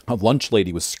 A lunch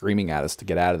lady was screaming at us to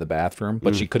get out of the bathroom,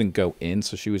 but she couldn't go in,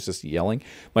 so she was just yelling.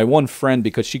 My one friend,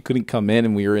 because she couldn't come in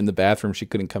and we were in the bathroom, she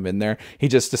couldn't come in there. He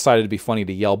just decided to be funny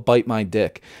to yell, "Bite my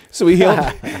dick." So he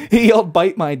yelled,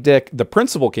 "Bite my dick." The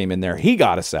principal came in there. He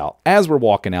got us out. As we're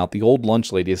walking out, the old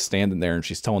lunch lady is standing there, and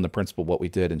she's telling the principal what we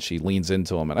did, and she leans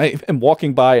into him. And I am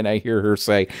walking by, and I hear her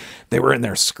say, "They were in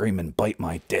there screaming, 'Bite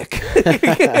my dick.'"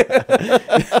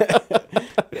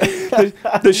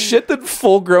 The shit that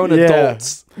full-grown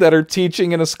adults that are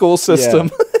teaching in a school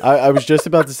system. Yeah. I was just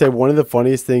about to say, one of the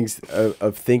funniest things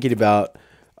of thinking about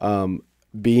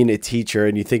being a teacher,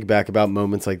 and you think back about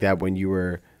moments like that when you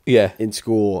were in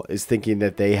school, is thinking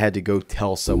that they had to go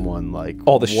tell someone like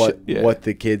all the what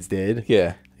the kids did.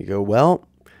 Yeah. You go, well,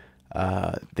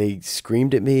 they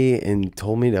screamed at me and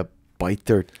told me to bite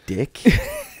their dick.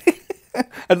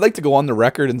 I'd like to go on the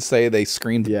record and say they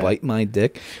screamed, "Bite my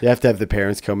dick." You have to have the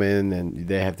parents come in, and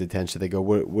they have the attention. They go,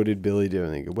 what did Billy do?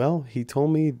 And they go, well, he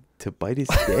told me to bite his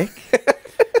dick.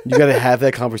 You got to have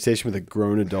that conversation with a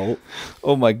grown adult.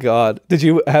 Oh, my God. Did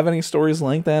you have any stories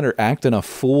like that, or acting a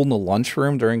fool in the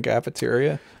lunchroom during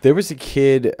cafeteria? There was a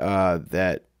kid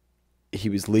that he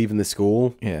was leaving the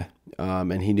school. Yeah.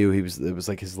 And he knew it was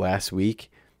like his last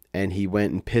week. And he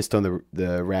went and pissed on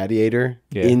the radiator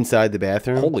inside the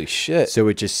bathroom. Holy shit. So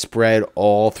it just spread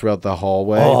all throughout the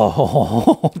hallway.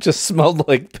 Oh, just smelled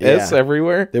like piss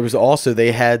everywhere. There was also,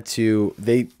 they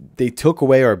took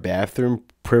away our bathroom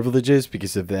privileges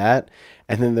because of that.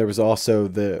 And then there was also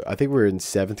I think we were in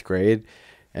 7th grade.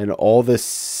 And all the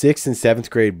 6th and 7th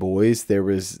grade boys, there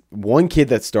was one kid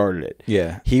that started it.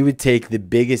 Yeah. He would take the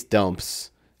biggest dumps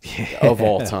of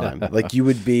all time. Like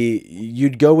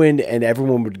you'd go in and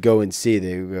everyone would go and see.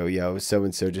 They would go, yo,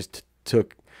 so-and-so just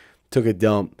took a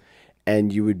dump,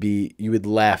 and you would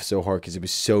laugh so hard because it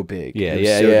was so big. Yeah, it was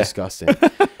so disgusting.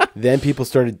 Then people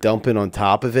started dumping on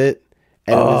top of it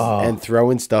and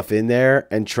throwing stuff in there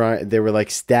and they were like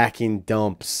stacking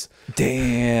dumps.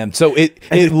 Damn. So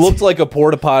it looked like a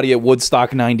porta potty at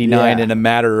Woodstock 99 in a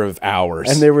matter of hours.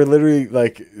 And they were literally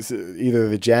like, either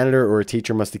the janitor or a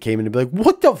teacher must have came in and be like,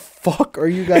 what the fuck are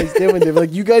you guys doing? They were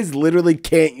like, you guys literally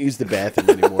can't use the bathroom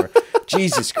anymore.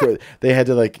 Jesus Christ. They had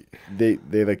to like, they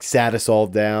like sat us all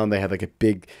down. They had like a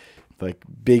big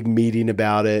meeting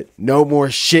about it. No more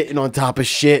shitting on top of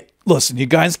shit. Listen, you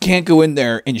guys can't go in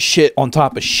there and shit on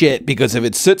top of shit, because if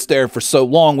it sits there for so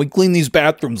long, we clean these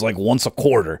bathrooms like once a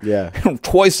quarter. Yeah.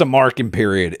 Twice a marking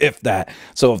period, if that.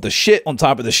 So if the shit on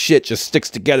top of the shit just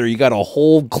sticks together, you got a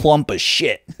whole clump of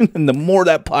shit. And the more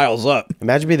that piles up.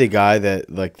 Imagine being the guy that,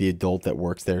 like the adult that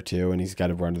works there too, and he's got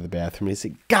to run to the bathroom. And he's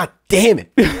like, God damn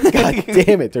it. God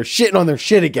damn it. They're shitting on their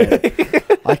shit again.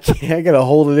 I can't. I got to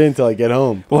hold it in until I get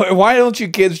home. Why don't you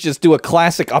kids just do a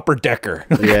classic upper decker?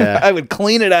 Yeah. I would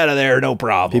clean it out of there, no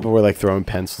problem. People were like throwing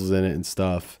pencils in it and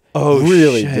stuff. Oh,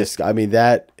 really? shit. I mean,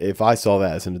 that if I saw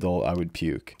that as an adult, I would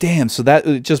puke. Damn. So that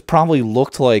it just probably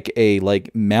looked like a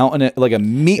mountain, like a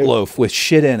meatloaf with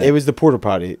shit in it. It was the porta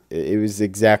potty. It was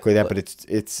exactly that, but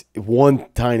it's one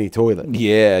tiny toilet.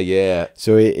 Yeah, yeah.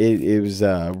 So it was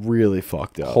really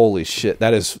fucked up. Holy shit.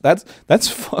 That's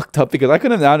fucked up, because I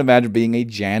could not imagine being a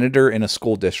janitor in a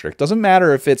school district. Doesn't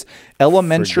matter if it's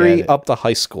elementary up to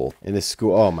high school. In the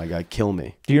school, oh my God, kill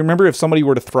me. Do you remember if somebody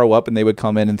were to throw up and they would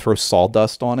come in and throw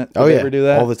sawdust on it? Did they ever do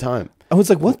that? All the time. I was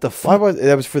like, what the fuck?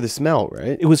 That was for the smell,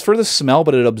 right? It was for the smell,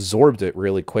 but it absorbed it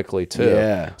really quickly too.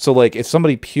 Yeah. So like, if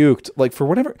somebody puked, like for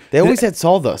whatever, they always had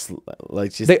sawdust,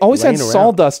 like just they always had around.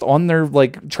 sawdust on their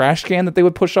like trash can that they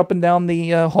would push up and down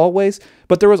the hallways.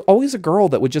 But there was always a girl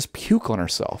that would just puke on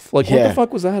herself. Like, what the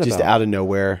fuck was that about? Just out of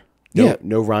nowhere.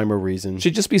 No rhyme or reason.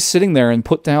 She'd just be sitting there and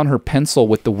put down her pencil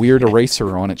with the weird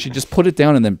eraser on it. She'd just put it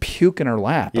down and then puke in her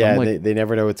lap. Yeah, like, they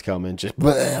never know what's coming. Just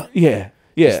yeah.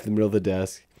 Just in the middle of the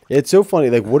desk. It's so funny.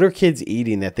 Like, what are kids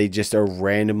eating that they just are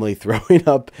randomly throwing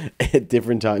up at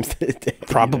different times of the day?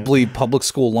 Probably public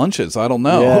school lunches. I don't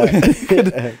know.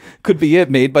 Yeah. could be it.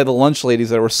 Made by the lunch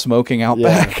ladies that were smoking out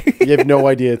back. You have no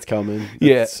idea it's coming.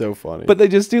 It's so funny. But they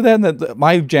just do that. And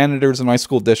my janitors in my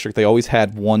school district, they always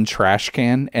had one trash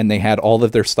can, and they had all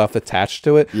of their stuff attached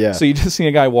to it. Yeah. So you just see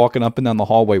a guy walking up and down the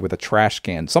hallway with a trash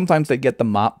can. Sometimes they get the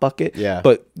mop bucket. Yeah.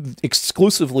 But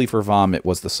exclusively for vomit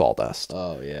was the sawdust.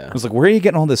 Oh, yeah. I was like, where are you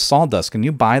getting all this sawdust? Can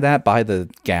you buy that by the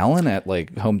gallon at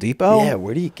like Home Depot? Yeah,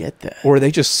 where do you get that? Or are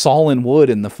they just sawing wood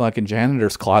in the fucking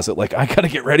janitor's closet? Like, I gotta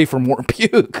get ready for more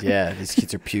puke. Yeah, these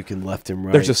kids are puking left and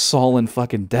right. They're just sawing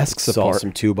fucking desks apart.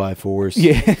 Some 2x4s.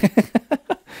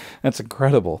 Yeah. That's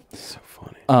incredible. So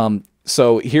funny.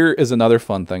 So here is another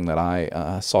fun thing that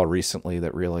I saw recently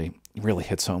that really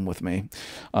hits home with me.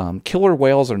 Killer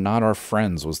whales are not our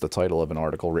friends was the title of an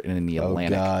article written in the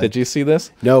Atlantic. God. Did you see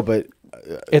this? No, but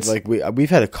it's like we've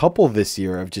had a couple this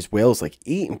year of just whales like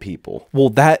eating people. Well,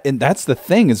 that's the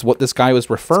thing, is what this guy was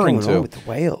referring What's going to on with the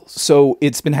whales. So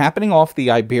it's been happening off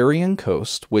the Iberian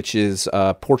coast, which is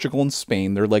Portugal and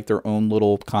Spain. They're like their own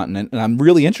little continent, and I'm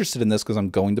really interested in this because I'm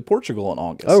going to Portugal in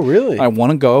August. Oh, really? I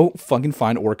want to go fucking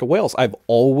find orca whales. I've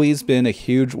always been a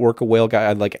huge orca whale guy.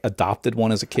 I like adopted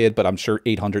one as a kid, but I'm sure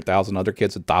 800,000 other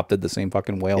kids adopted the same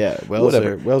fucking whale. Yeah,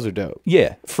 whales are dope.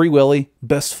 Yeah, Free Willy,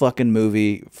 best fucking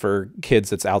movie for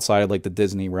kids that's outside of like the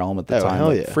Disney realm at the time. Hell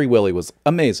like, yeah. Free Willy was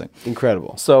amazing.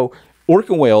 Incredible. So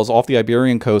orca whales off the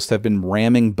Iberian coast have been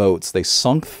ramming boats. They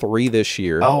sunk 3 this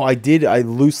year. Oh, I did. I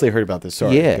loosely heard about this.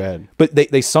 Sorry. Yeah. Go ahead. But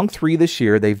they sunk 3 this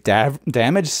year. They've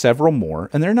damaged several more.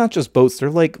 And they're not just boats. They're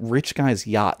like rich guys'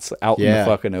 yachts out in the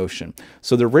fucking ocean.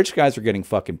 So the rich guys are getting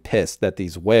fucking pissed that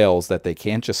these whales that they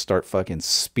can't just start fucking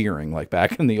spearing like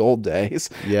back in the old days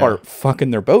are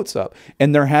fucking their boats up.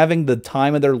 And they're having the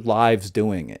time of their lives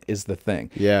doing it is the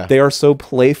thing. Yeah. They are so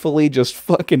playfully just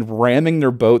fucking ramming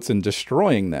their boats and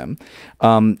destroying them.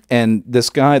 And this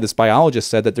biologist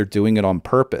said that they're doing it on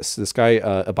purpose. This guy,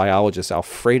 a biologist,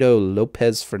 Alfredo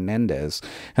Lopez Fernandez,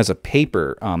 has a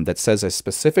paper that says a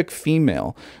specific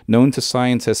female known to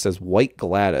scientists as White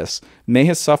Gladys may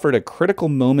have suffered a critical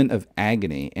moment of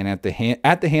agony and at the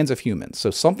hands of humans. So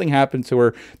something happened to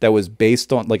her that was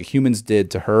based on, like humans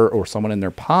did to her or someone in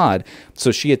their pod.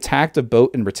 So she attacked a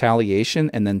boat in retaliation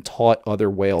and then taught other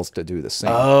whales to do the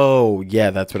same. Oh,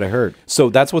 yeah, that's what I heard. So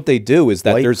that's what they do, is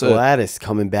that White there's Gladys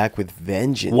coming back with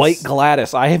vengeance. White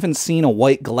Gladys. I haven't seen a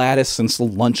White Gladys since the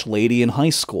lunch lady in high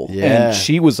school. Yeah. And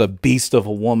she was a beast of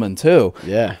a woman, too.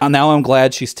 Yeah. And now I'm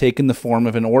glad she's taken the form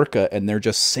of an orca, and they're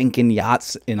just sinking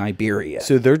yachts in Iberia.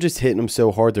 So they're just hitting them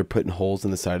so hard they're putting holes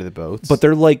in the side of the boats. But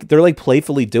they're like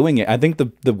playfully doing it. I think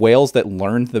the whales that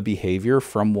learned the behavior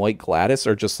from White Gladys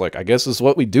are just like, I guess this is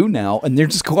what we do now, and they're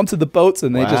just going to the boats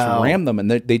and they just ram them,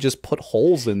 and they just put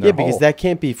holes in their yeah, because that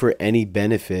can't be for any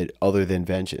benefit other than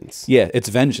vengeance. Yeah, it's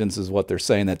vengeance is what they're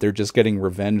saying, that they're just getting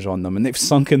revenge on them, and they've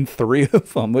sunken 3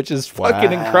 of them, which is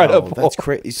fucking incredible. That's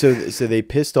crazy. So they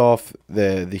pissed off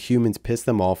the humans, pissed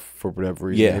them off for whatever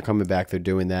reason. Yeah. They're coming back. They're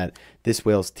doing that. This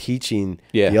whale's teaching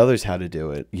Yeah. the others how to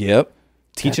do it. Yep.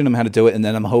 Teaching them how to do it, and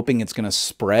then I'm hoping it's going to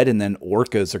spread, and then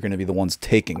orcas are going to be the ones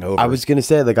taking over. I was going to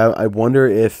say, like, I wonder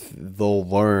if they'll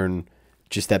learn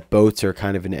just that boats are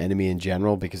kind of an enemy in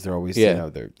general, because they're always, you know,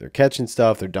 they're catching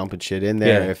stuff, they're dumping shit in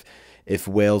there. Yeah. If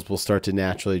whales will start to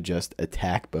naturally just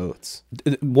attack boats.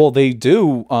 Well, they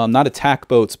do not attack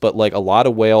boats, but like a lot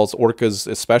of whales, orcas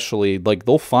especially, like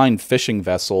they'll find fishing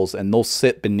vessels and they'll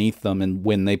sit beneath them, and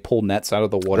when they pull nets out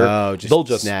of the water, they'll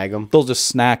just snag them. They'll just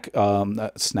snack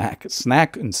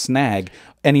and snag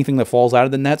anything that falls out of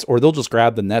the nets, or they'll just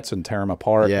grab the nets and tear them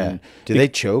apart. Yeah. And do they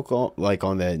choke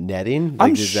on the netting?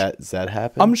 Like, does that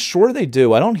happen? I'm sure they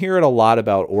do. I don't hear it a lot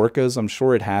about orcas. I'm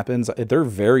sure it happens. They're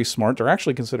very smart. They're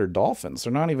actually considered dolphins.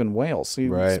 They're not even whales. See,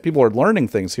 people are learning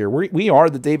things here. We are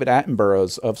the David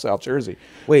Attenboroughs of South Jersey.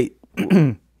 Wait,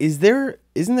 isn't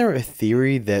there a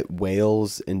theory that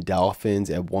whales and dolphins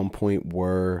at one point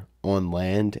were on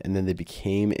land and then they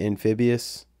became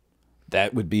amphibious?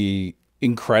 That would be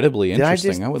incredibly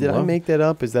interesting. Did I make that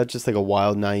up? Is that just like a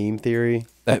wild Naeem theory?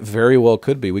 That very well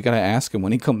could be. We got to ask him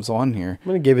when he comes on here. I'm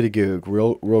gonna give it a goog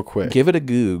real quick. Give it a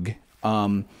goog.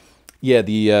 Yeah,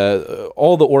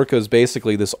 all the orcas,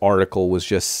 basically this article was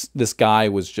just, this guy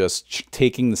was just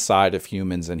taking the side of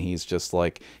humans, and he's just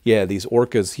like, yeah, these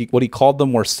orcas, what he called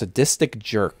them were sadistic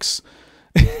jerks.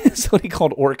 That's what he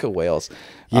called orca whales.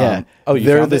 Yeah.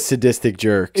 They're the sadistic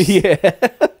jerks. Yeah.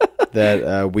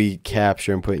 That we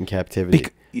capture and put in captivity.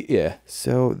 Yeah.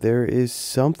 So there is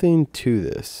something to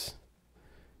this.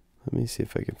 Let me see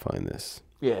if I can find this.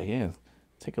 Yeah.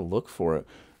 Take a look for it.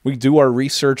 We do our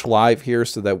research live here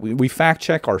so that we fact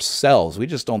check ourselves. We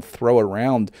just don't throw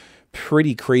around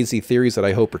pretty crazy theories that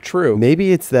I hope are true.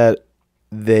 Maybe it's that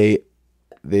they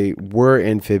were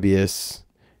amphibious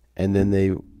and then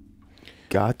they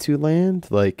got to land.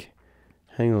 Like,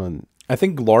 hang on. I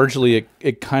think largely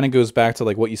it kind of goes back to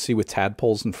like what you see with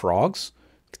tadpoles and frogs.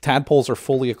 Tadpoles are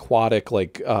fully aquatic,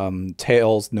 like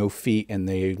tails, no feet, and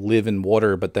they live in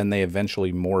water, but then they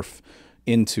eventually morph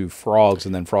into frogs,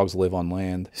 and then frogs live on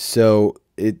land. So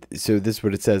this is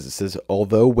what it says. It says,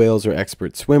 although whales are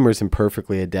expert swimmers and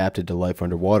perfectly adapted to life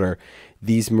underwater,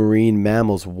 these marine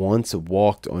mammals once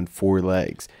walked on 4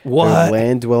 legs. What? Their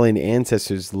land-dwelling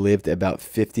ancestors lived about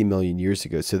 50 million years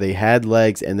ago. So they had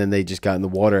legs, and then they just got in the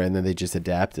water, and then they just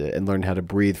adapted and learned how to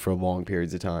breathe for long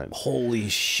periods of time. Holy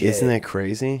shit. Isn't that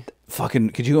crazy? Fucking,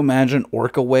 could you imagine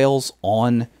orca whales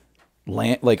on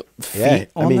land, like feet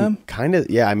on them? Kind of,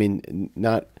 yeah. I mean,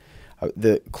 not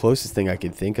the closest thing I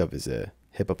can think of is a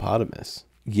hippopotamus.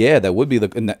 Yeah, that would be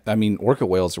orca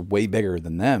whales are way bigger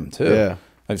than them too. Yeah.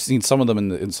 I've seen some of them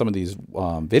in some of these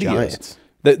videos. Giants.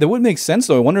 That would make sense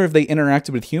though. I wonder if they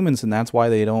interacted with humans and that's why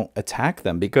they don't attack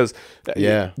them, because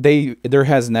there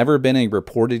has never been a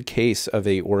reported case of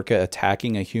a orca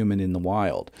attacking a human in the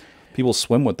wild. People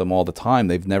swim with them all the time.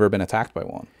 They've never been attacked by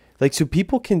one. Like, so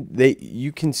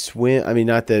you can swim. I mean,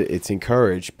 not that it's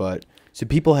encouraged, but so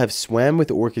people have swam with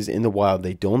orcas in the wild.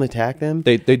 They don't attack them.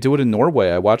 They do it in Norway.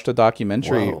 I watched a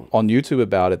documentary on YouTube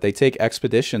about it. They take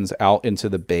expeditions out into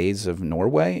the bays of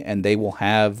Norway, and they will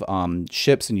have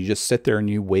ships, and you just sit there and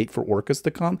you wait for orcas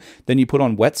to come. Then you put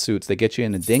on wetsuits. They get you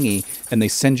in a dinghy, and they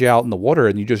send you out in the water,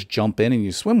 and you just jump in and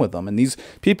you swim with them. And these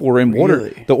people were in water.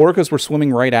 The orcas were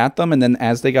swimming right at them, and then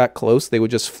as they got close, they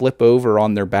would just flip over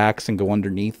on their backs and go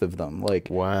underneath of them. Like,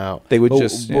 wow. They would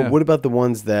just. But what about the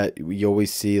ones that you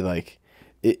always see, like,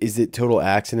 is it total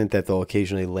accident that they'll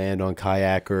occasionally land on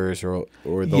kayakers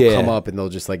or they'll come up and they'll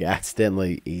just like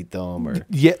accidentally eat them? Or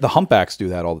yeah, the humpbacks do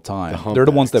that all the time. They're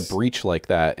the ones that breach like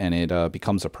that, and it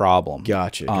becomes a problem.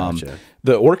 Gotcha.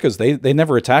 The orcas, they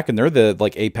never attack, and they're the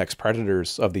like apex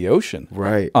predators of the ocean.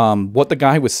 Right. What the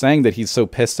guy was saying that he's so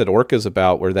pissed at orcas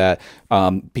about were that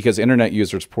because internet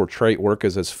users portray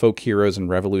orcas as folk heroes and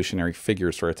revolutionary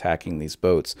figures for attacking these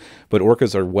boats, but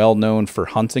orcas are well known for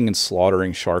hunting and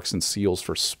slaughtering sharks and seals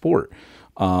for sport.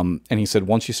 And he said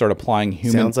once you start applying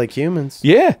sounds like humans.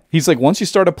 Yeah, he's like once you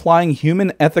start applying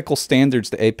human ethical standards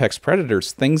to apex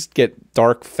predators, things get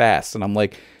dark fast. And I'm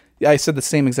like, I said the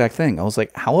same exact thing. I was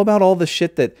like, how about all the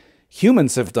shit that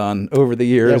humans have done over the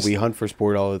years? Yeah, we hunt for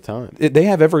sport all the time. They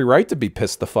have every right to be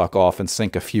pissed the fuck off and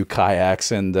sink a few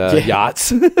kayaks and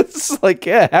yachts. It's like,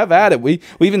 yeah, have at it. We've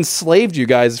enslaved you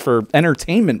guys for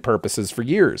entertainment purposes for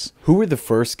years. Who were the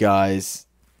first guys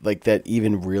like that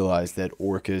even realized that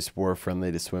orcas were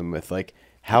friendly to swim with? Like,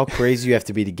 how crazy you have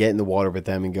to be to get in the water with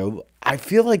them and go, I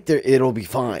feel like it'll be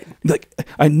fine. Like,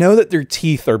 I know that their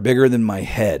teeth are bigger than my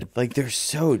head. Like, they're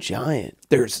so giant.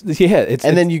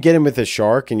 Then you get in with a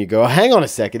shark and you go, hang on a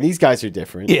second, these guys are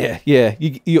different. Yeah.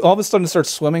 You all of a sudden start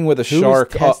swimming with a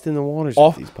shark testing the waters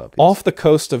with these puppies off the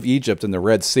coast of Egypt in the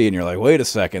Red Sea, and you're like, wait a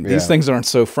second, these things aren't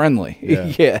so friendly.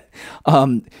 Yeah.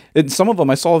 And some of them,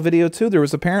 I saw a video too. There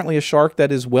was apparently a shark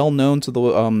that is well known to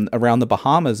the around the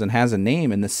Bahamas and has a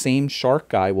name, and the same shark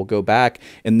guy will go back,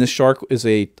 and this shark is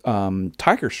a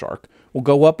tiger shark. Will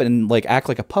go up and like act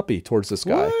like a puppy towards this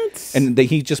guy. What? And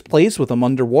he just plays with him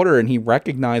underwater, and he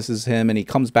recognizes him, and he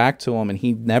comes back to him, and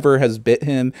he never has bit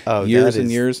him years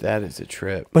and years. That is a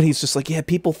trip. But he's just like, yeah,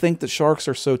 people think that sharks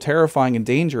are so terrifying and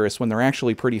dangerous when they're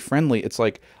actually pretty friendly. It's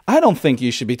like, I don't think you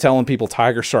should be telling people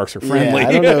tiger sharks are friendly. Yeah,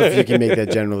 I don't know if you can make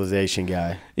that generalization,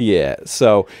 guy. Yeah,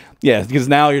 so yeah, because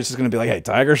now you're just going to be like, hey,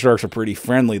 tiger sharks are pretty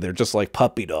friendly. They're just like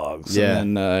puppy dogs. Yeah.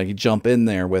 And then you jump in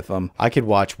there with them. I could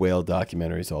watch whale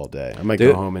documentaries all day. I might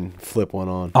go home and flip one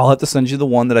on. I'll have to send you the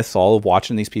one that I saw of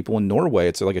watching these people in Norway.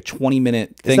 It's like a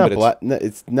 20-minute thing.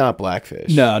 It's not Blackfish.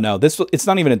 No. It's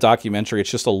not even a documentary. It's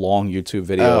just a long YouTube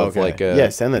video of like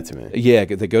send that to me. Yeah,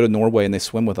 they go to Norway and they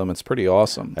swim with them. It's pretty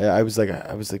awesome. I was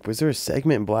like, was there a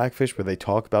segment in Blackfish where they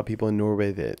talk about people in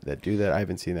Norway that do that? I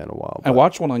haven't seen that in a while. But I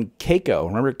watched one on Keiko.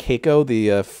 Remember Keiko,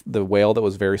 the whale that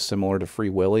was very similar to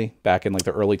Free Willy back in like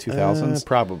the early 2000s?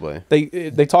 Probably.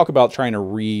 They talk about trying to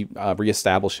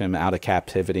reestablish him out of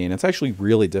captivity, and it's actually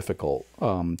really difficult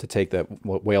to take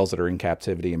whales that are in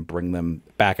captivity and bring them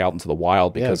back out into the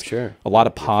wild, because a lot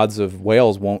of pods of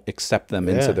whales won't accept them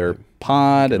into their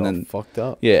pod, and then fucked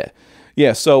up.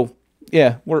 Yeah. So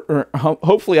yeah,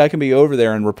 hopefully I can be over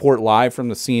there and report live from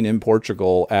the scene in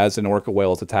Portugal as an orca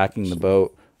whale is attacking the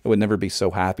boat. I would never be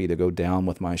so happy to go down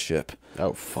with my ship.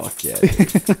 Oh, fuck yeah.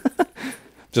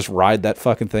 Just ride that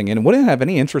fucking thing in. And wouldn't have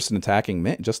any interest in attacking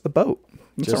me, just the boat.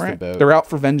 It's all right. The boat. They're out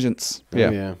for vengeance.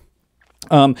 Yeah.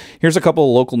 Here's a couple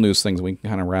of local news things. We can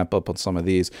kind of wrap up on some of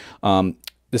these.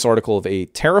 This article of a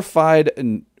terrified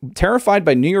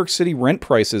by New York City rent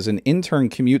prices, an intern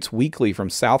commutes weekly from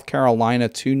South Carolina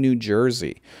to New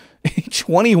Jersey. A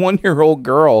 21-year-old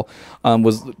girl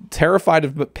was terrified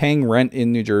of paying rent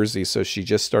in New Jersey, so she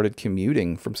just started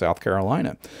commuting from South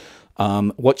Carolina.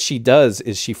 What she does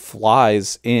is she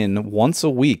flies in once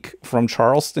a week from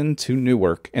Charleston to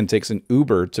Newark and takes an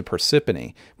Uber to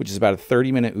Parsippany, which is about a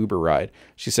 30-minute Uber ride.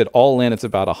 She said all in, it's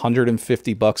about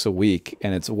 $150 a week,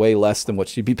 and it's way less than what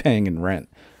she'd be paying in rent.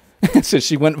 So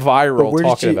she went viral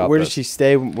talking about this. Where does she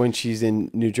stay when she's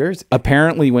in New Jersey?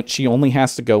 Apparently, when she only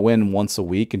has to go in once a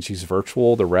week, and she's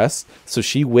virtual the rest. So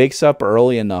she wakes up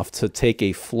early enough to take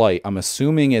a flight. I'm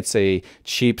assuming it's a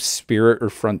cheap Spirit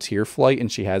or Frontier flight,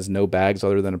 and she has no bags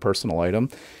other than a personal item.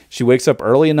 She wakes up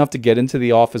early enough to get into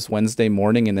the office Wednesday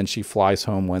morning, and then she flies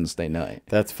home Wednesday night.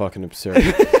 That's fucking absurd.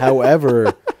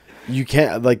 However, you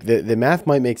can't, like, the math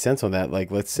might make sense on that. Like,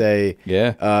 let's say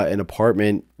an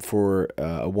apartment for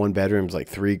a one bedroom is like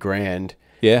 $3,000.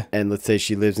 Yeah. And let's say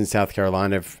she lives in South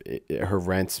Carolina, if her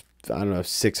rent's, I don't know,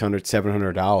 $600,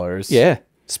 $700. Yeah.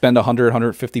 Spend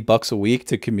 $150 a week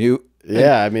to commute.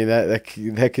 Yeah, I mean,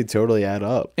 that could totally add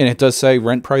up. And it does say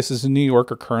rent prices in New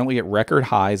York are currently at record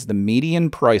highs. The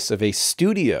median price of a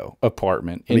studio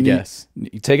apartment. Let me guess.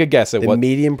 You take a guess at the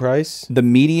median price? The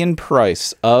median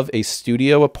price of a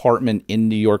studio apartment in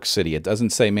New York City. It doesn't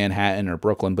say Manhattan or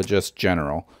Brooklyn, but just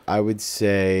general. I would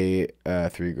say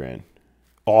 $3,000.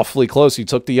 Awfully close. You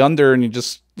took the under, and you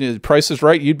just Price is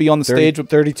Right. You'd be on the stage with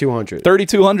 $3,200.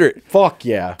 $3,200. Fuck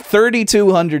yeah.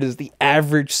 $3,200 is the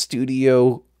average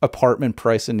studio apartment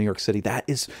price in New York City. That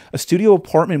is, a studio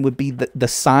apartment would be the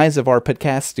size of our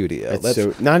podcast studio. That's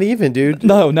so, not even, dude.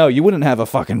 No, you wouldn't have a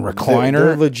fucking recliner.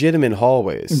 They're legitimate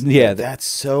hallways. Yeah. That's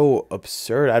so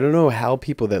absurd. I don't know how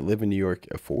people that live in New York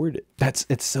afford it.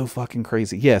 It's so fucking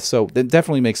crazy. Yeah, so it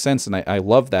definitely makes sense, and I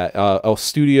love that. A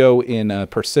studio in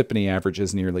Parsippany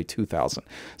averages nearly $2,000.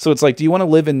 So it's like, do you want to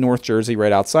live in North Jersey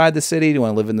right outside the city? Do you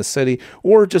want to live in the city?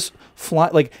 Or just fly?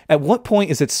 Like, at what point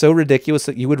is it so ridiculous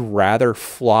that you would rather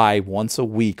fly once a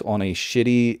week on a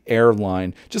shitty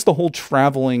airline? Just the whole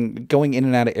traveling, going in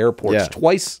and out of airports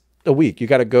twice a week. You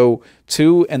got to go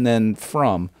to and then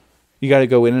from. You got to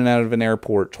go in and out of an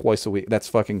airport twice a week. That's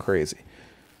fucking crazy.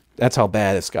 That's how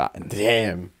bad it's gotten.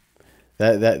 Damn.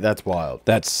 That's wild.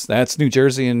 That's New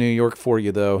Jersey and New York for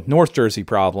you, though. North Jersey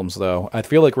problems, though. I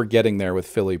feel like we're getting there with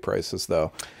Philly prices,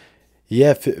 though.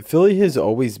 Yeah, Philly has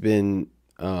always been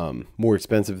more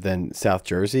expensive than South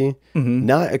Jersey.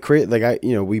 Not a crazy, like,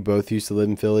 we both used to live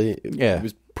in Philly. It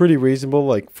was pretty reasonable,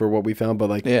 like, for what we found, but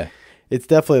like, it's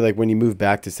definitely like when you move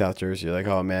back to South Jersey, you're like,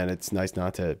 oh man, it's nice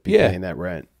not to be paying that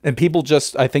rent. And people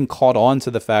just, I think, caught on to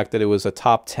the fact that it was a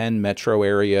top 10 metro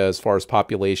area as far as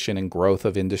population and growth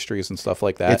of industries and stuff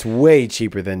like that. It's way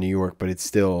cheaper than New York, but it's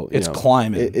still, it's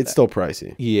climbing. It's still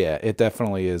pricey. Yeah, it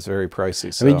definitely is very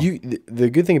pricey. So. I mean, the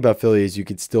good thing about Philly is you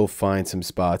could still find some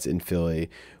spots in Philly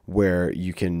where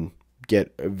you can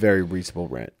get a very reasonable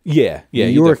rent. Yeah. New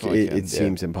York, it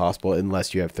seems impossible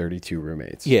unless you have 32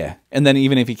 roommates. Yeah. And then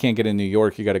even if you can't get in New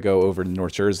York, you got to go over to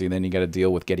North Jersey. And then you got to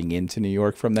deal with getting into New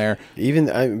York from there.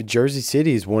 Even Jersey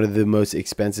City is one of the most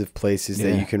expensive places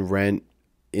that you can rent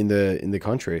in the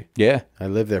country. Yeah. I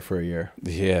lived there for a year.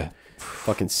 Yeah.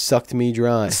 Fucking sucked me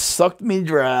dry. Sucked me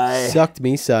dry. Sucked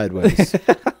me sideways.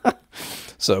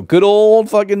 So good old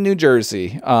fucking New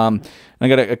Jersey. I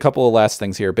got a couple of last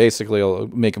things here. Basically, I'll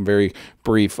make them very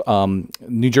brief.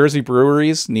 New Jersey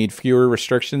breweries need fewer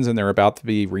restrictions, and they're about to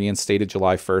be reinstated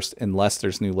July 1st unless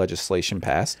there's new legislation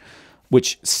passed,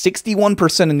 which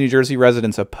 61% of New Jersey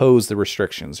residents oppose the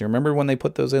restrictions. You remember when they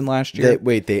put those in last year?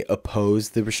 They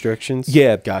opposed the restrictions?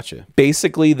 Yeah. Gotcha.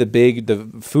 Basically, the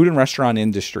food and restaurant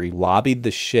industry lobbied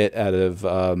the shit out of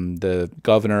the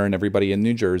governor and everybody in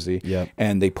New Jersey. Yep.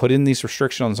 And they put in these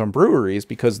restrictions on breweries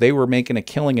because they were making a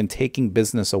killing and taking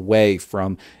business away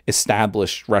from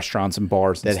established restaurants and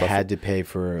bars. And that had to pay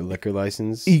for a liquor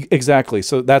license? Exactly.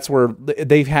 So that's where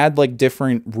they've had like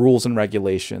different rules and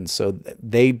regulations. So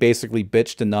they basically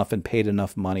bitched enough and paid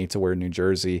enough money to where New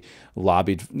Jersey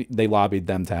lobbied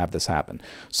them to have this happen.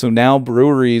 So now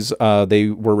breweries, they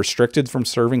were restricted from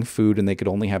serving food and they could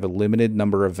only have a limited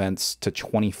number of events to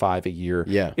 25 a year.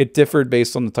 Yeah. It differed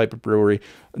based on the type of brewery.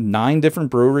 9 different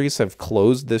breweries have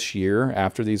closed this year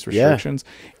after these restrictions.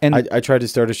 Yeah. And I tried to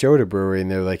start a show at a brewery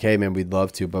and they were like, hey man, we'd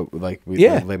love to, but like we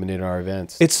limited our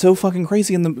events. It's so fucking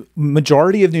crazy. And the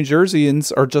majority of New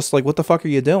Jerseyans are just like, what the fuck are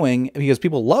you doing? Because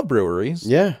people love breweries.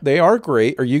 Yeah. They are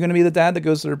great. Are you going to be the dad that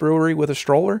goes to the brewery with a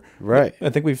stroller? Right. I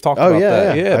think we've talked about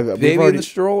that. Yeah. Baby in the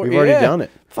stroller. We've already done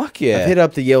it. Fuck yeah. I've hit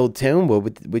up the old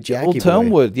Tonewood with Jackie. Old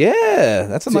Tonewood. Yeah.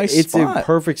 That's a nice spot. It's a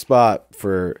perfect spot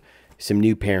for some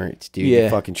new parents, dude. Yeah. You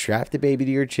fucking strap the baby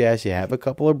to your chest. You have a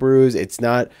couple of brews. It's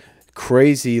not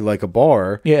crazy like a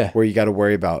bar where you got to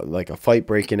worry about like a fight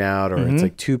breaking out or it's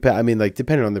like I mean, like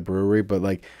depending on the brewery, but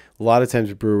like a lot of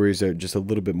times breweries are just a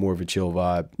little bit more of a chill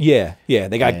vibe. Yeah.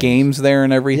 They got games there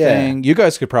and everything. You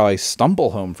guys could probably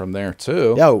stumble home from there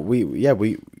too. Yeah,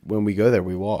 when we go there,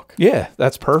 we walk. Yeah,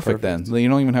 that's perfect then. You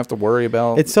don't even have to worry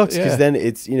about... It sucks because then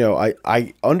it's,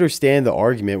 I understand the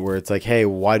argument where it's like, hey,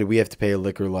 why do we have to pay a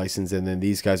liquor license and then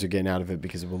these guys are getting out of it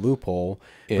because of a loophole?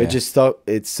 Yeah. But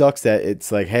it sucks that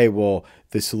it's like, hey, well,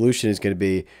 the solution is going to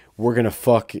be we're going to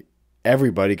fuck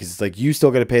everybody because it's like you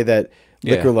still got to pay that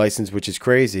liquor license, which is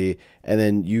crazy, and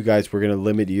then you guys were going to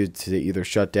limit you to either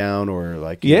shut down or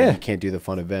like you can't do the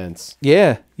fun events.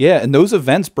 And those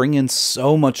events bring in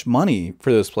so much money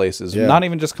for those places. Not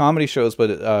even just comedy shows,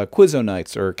 but quizzo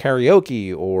nights or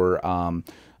karaoke or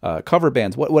cover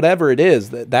bands, whatever it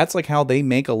is. That's like how they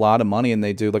make a lot of money. And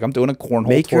they do, like, I'm doing a cornhole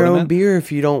make tournament. Your own beer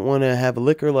if you don't want to have a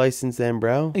liquor license then,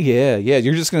 bro. Yeah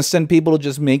you're just going to send people to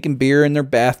just making beer in their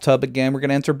bathtub again. We're going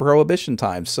to enter prohibition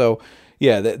time. So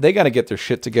yeah, they got to get their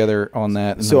shit together on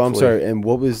that. So I'm sorry. And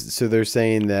so they're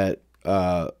saying that,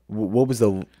 what was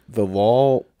the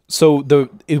law? So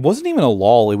it wasn't even a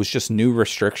law. It was just new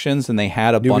restrictions, and they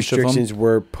had a bunch of them. Restrictions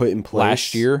were put in place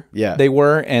last year. Yeah, they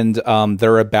were, and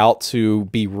they're about to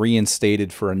be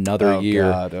reinstated for another year.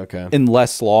 God, okay.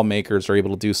 Unless lawmakers are able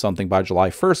to do something by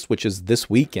July 1st, which is this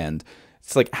weekend.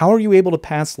 It's like, how are you able to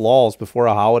pass laws before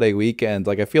a holiday weekend?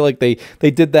 Like, I feel like they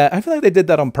did that. I feel like they did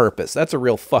that on purpose. That's a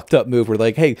real fucked up move. We're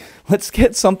like, hey, let's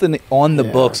get something on the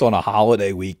books on a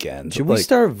holiday weekend. Should we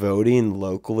start voting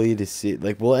locally to see,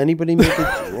 like, will anybody make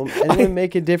will anyone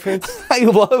make a difference? I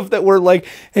love that we're like,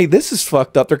 hey, this is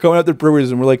fucked up. They're coming out their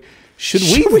breweries and we're like, should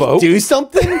we vote? Do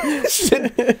something?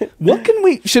 Should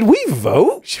we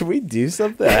vote? Should we do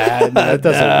something? That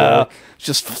doesn't work.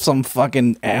 Just some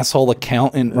fucking asshole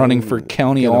accountant running for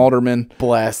county alderman.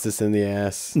 Blast us in the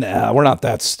ass. Nah, we're not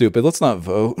that stupid. Let's not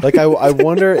vote. Like, I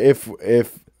wonder if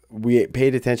we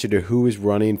paid attention to who is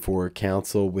running for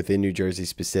council within New Jersey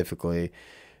specifically.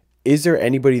 Is there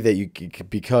anybody that you,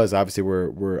 because obviously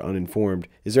we're uninformed,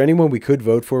 is there anyone we could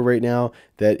vote for right now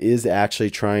that is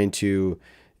actually trying to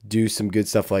do some good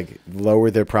stuff, like lower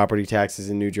their property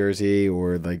taxes in New Jersey,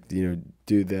 or like, you know,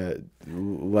 do the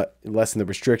lessen the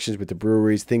restrictions with the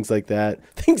breweries, things like that,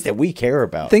 things that we care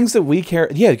about, things that we care.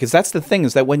 Yeah, because that's the thing,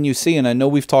 is that when you see, and I know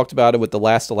we've talked about it with the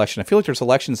last election, I feel like there's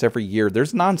elections every year.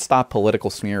 There's nonstop political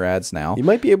smear ads now. You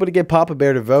might be able to get Papa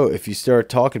Bear to vote if you start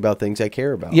talking about things I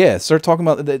care about. Yeah, start talking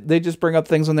about, they just bring up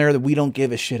things on there that we don't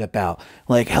give a shit about,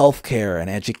 like healthcare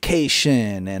and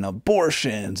education and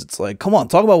abortions. It's like, come on,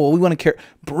 talk about what we want to care.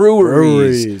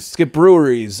 Breweries. Let's get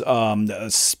breweries.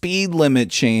 Speed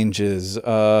limit changes.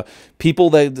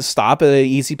 People that stop at an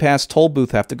Easy Pass toll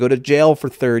booth have to go to jail for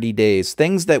 30 days.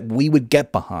 Things that we would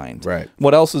get behind. Right.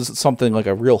 What else is something like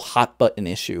a real hot button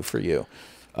issue for you?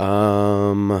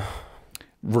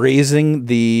 Raising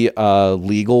the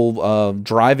legal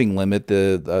driving limit,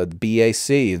 the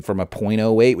BAC, from a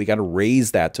 .08. We got to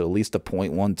raise that to at least a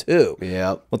 .12.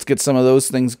 Yeah. Let's get some of those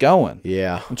things going.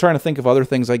 Yeah. I'm trying to think of other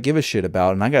things I give a shit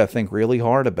about, and I got to think really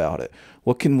hard about it.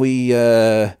 What can we...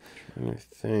 I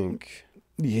think...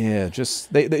 Yeah, just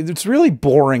it's really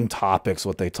boring topics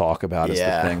what they talk about is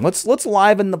the thing. Let's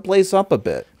liven the place up a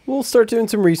bit. We'll start doing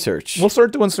some research. We'll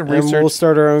start doing some research. We'll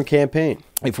start our own campaign.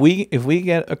 If we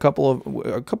get a couple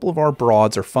of our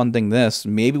broads are funding this,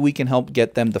 maybe we can help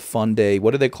get them to fund a,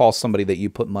 what do they call somebody that you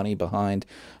put money behind?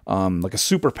 Like a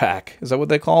super PAC. Is that what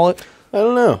they call it? I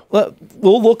don't know.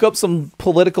 We'll look up some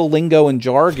political lingo and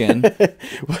jargon.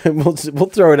 we'll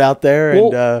throw it out there.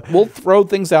 We'll throw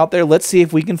things out there. Let's see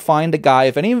if we can find a guy.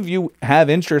 If any of you have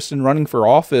interest in running for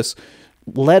office,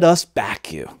 let us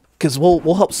back you, because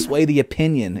we'll help sway the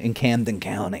opinion in Camden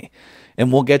County,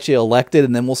 and we'll get you elected,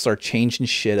 and then we'll start changing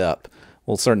shit up.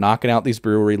 We'll start knocking out these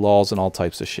brewery laws and all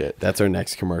types of shit. That's our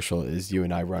next commercial, is you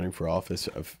and I running for office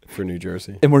for New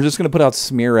Jersey. And we're just going to put out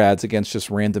smear ads against just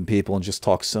random people and just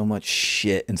talk so much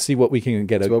shit and see what we can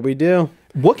get. That's what we do.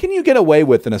 What can you get away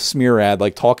with in a smear ad?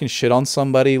 Like talking shit on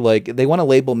somebody? Like, they want to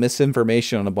label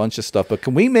misinformation on a bunch of stuff, but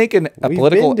can we make a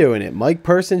political... We've been doing it. Mike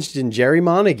Persons and Jerry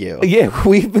Montague. Yeah,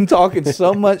 we've been talking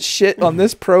so much shit on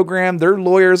this program. Their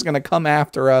lawyer's going to come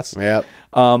after us. Yep.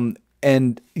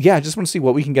 And yeah, I just want to see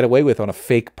what we can get away with on a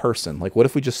fake person. Like, what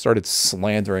if we just started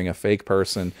slandering a fake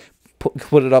person,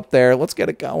 put it up there? Let's get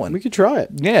it going. We could try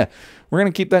it. Yeah, we're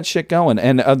going to keep that shit going.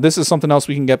 And this is something else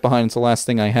we can get behind. It's the last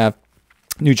thing I have.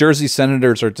 New Jersey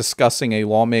senators are discussing a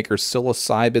lawmaker's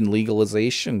psilocybin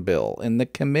legalization bill in the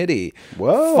committee.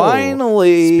 Whoa.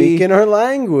 Finally. Speaking our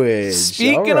language.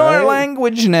 Speaking our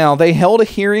language now. They held a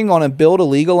hearing on a bill to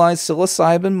legalize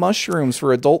psilocybin mushrooms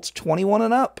for adults 21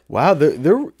 and up. Wow.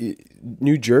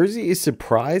 New Jersey is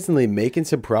surprisingly making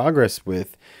some progress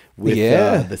with the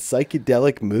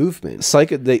psychedelic movement.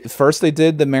 First they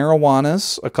did the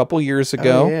marijuanas a couple years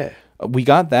ago. Oh, yeah. We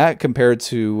got that compared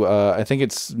to, I think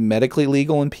it's medically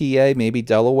legal in PA, maybe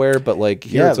Delaware, but like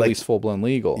here it's at least full-blown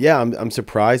legal. Yeah, I'm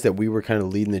surprised that we were kind of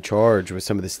leading the charge with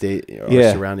some of the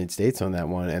surrounding states on that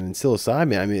one. And in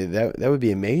psilocybin, I mean, that would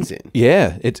be amazing.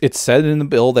 Yeah, it said in the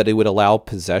bill that it would allow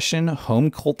possession, home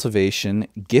cultivation,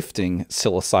 gifting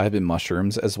psilocybin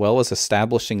mushrooms, as well as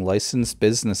establishing licensed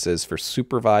businesses for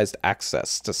supervised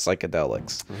access to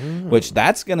psychedelics, which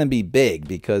that's going to be big,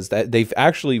 because they've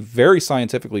actually very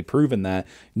scientifically proven that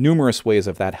numerous ways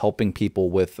of that helping people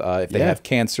with if they have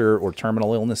cancer or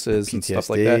terminal illnesses PTSD and stuff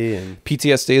like that.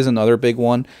 PTSD is another big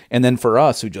one. And then for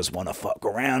us who just want to fuck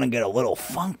around and get a little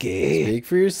funky. Speak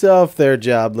for yourself there,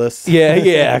 jobless. Yeah,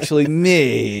 actually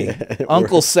me.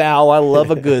 Uncle Sal, I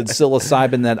love a good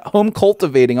psilocybin, that home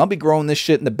cultivating. I'll be growing this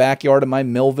shit in the backyard of my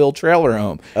Millville trailer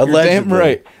home. Allegedly. You're damn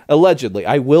right. Allegedly.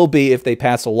 I will be if they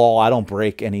pass a law. I don't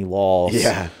break any laws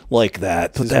like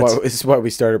that. But this is why we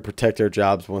started Protect Our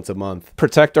Jobs once a month.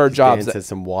 Protect our jobs. Dan said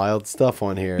some wild stuff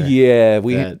on here. Yeah,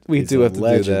 we do have to do that.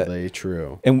 Allegedly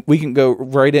true. And we can go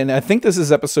right in. I think this is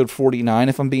episode 49,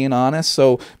 if I'm being honest.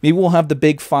 So maybe we'll have the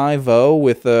big 5-0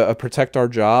 with a Protect Our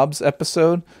Jobs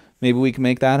episode. Maybe we can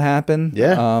make that happen.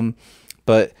 Yeah.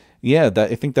 But yeah,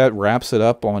 I think that wraps it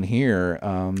up on here.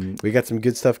 We got some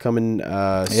good stuff coming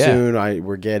soon.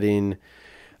 We're getting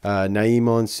Naeem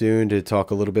on soon to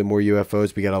talk a little bit more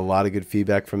UFOs. We got a lot of good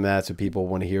feedback from that, so people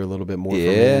want to hear a little bit more from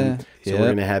him. So we're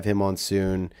going to have him on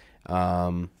soon.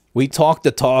 We talk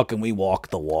the talk and we walk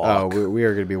the walk. Oh, we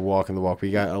are going to be walking the walk.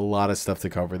 We got a lot of stuff to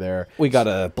cover there. We got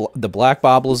the Black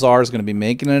Bob Lazar is going to be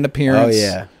making an appearance. Oh,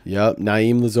 yeah. Yep.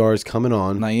 Naeem Lazar is coming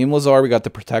on. Naeem Lazar. We got to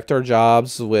Protect Our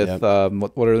Jobs with,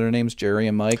 what are their names? Jerry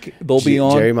and Mike. They'll be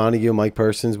on. Jerry Montague, Mike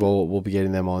Persons. We'll be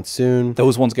getting them on soon.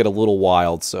 Those ones get a little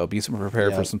wild, so be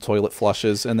prepared for some toilet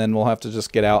flushes, and then we'll have to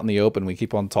just get out in the open. We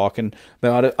keep on talking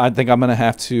about it. I think I'm going to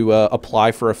have to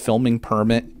apply for a filming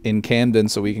permit in Camden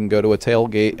so we can go to a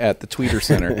tailgate at the Tweeter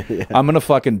Center. I'm gonna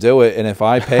fucking do it, and if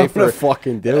I pay if I'm gonna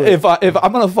fucking do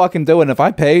it, and if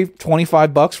I pay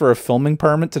 $25 for a filming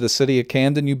permit to the city of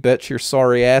Camden, you bet your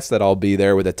sorry ass that I'll be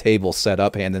there with a table set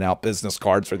up, handing out business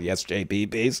cards for the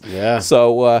SJBBs. Yeah.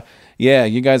 So yeah,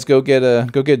 you guys go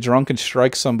get drunk and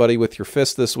strike somebody with your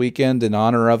fist this weekend in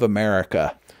honor of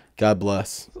America. God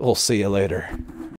bless. We'll see you later.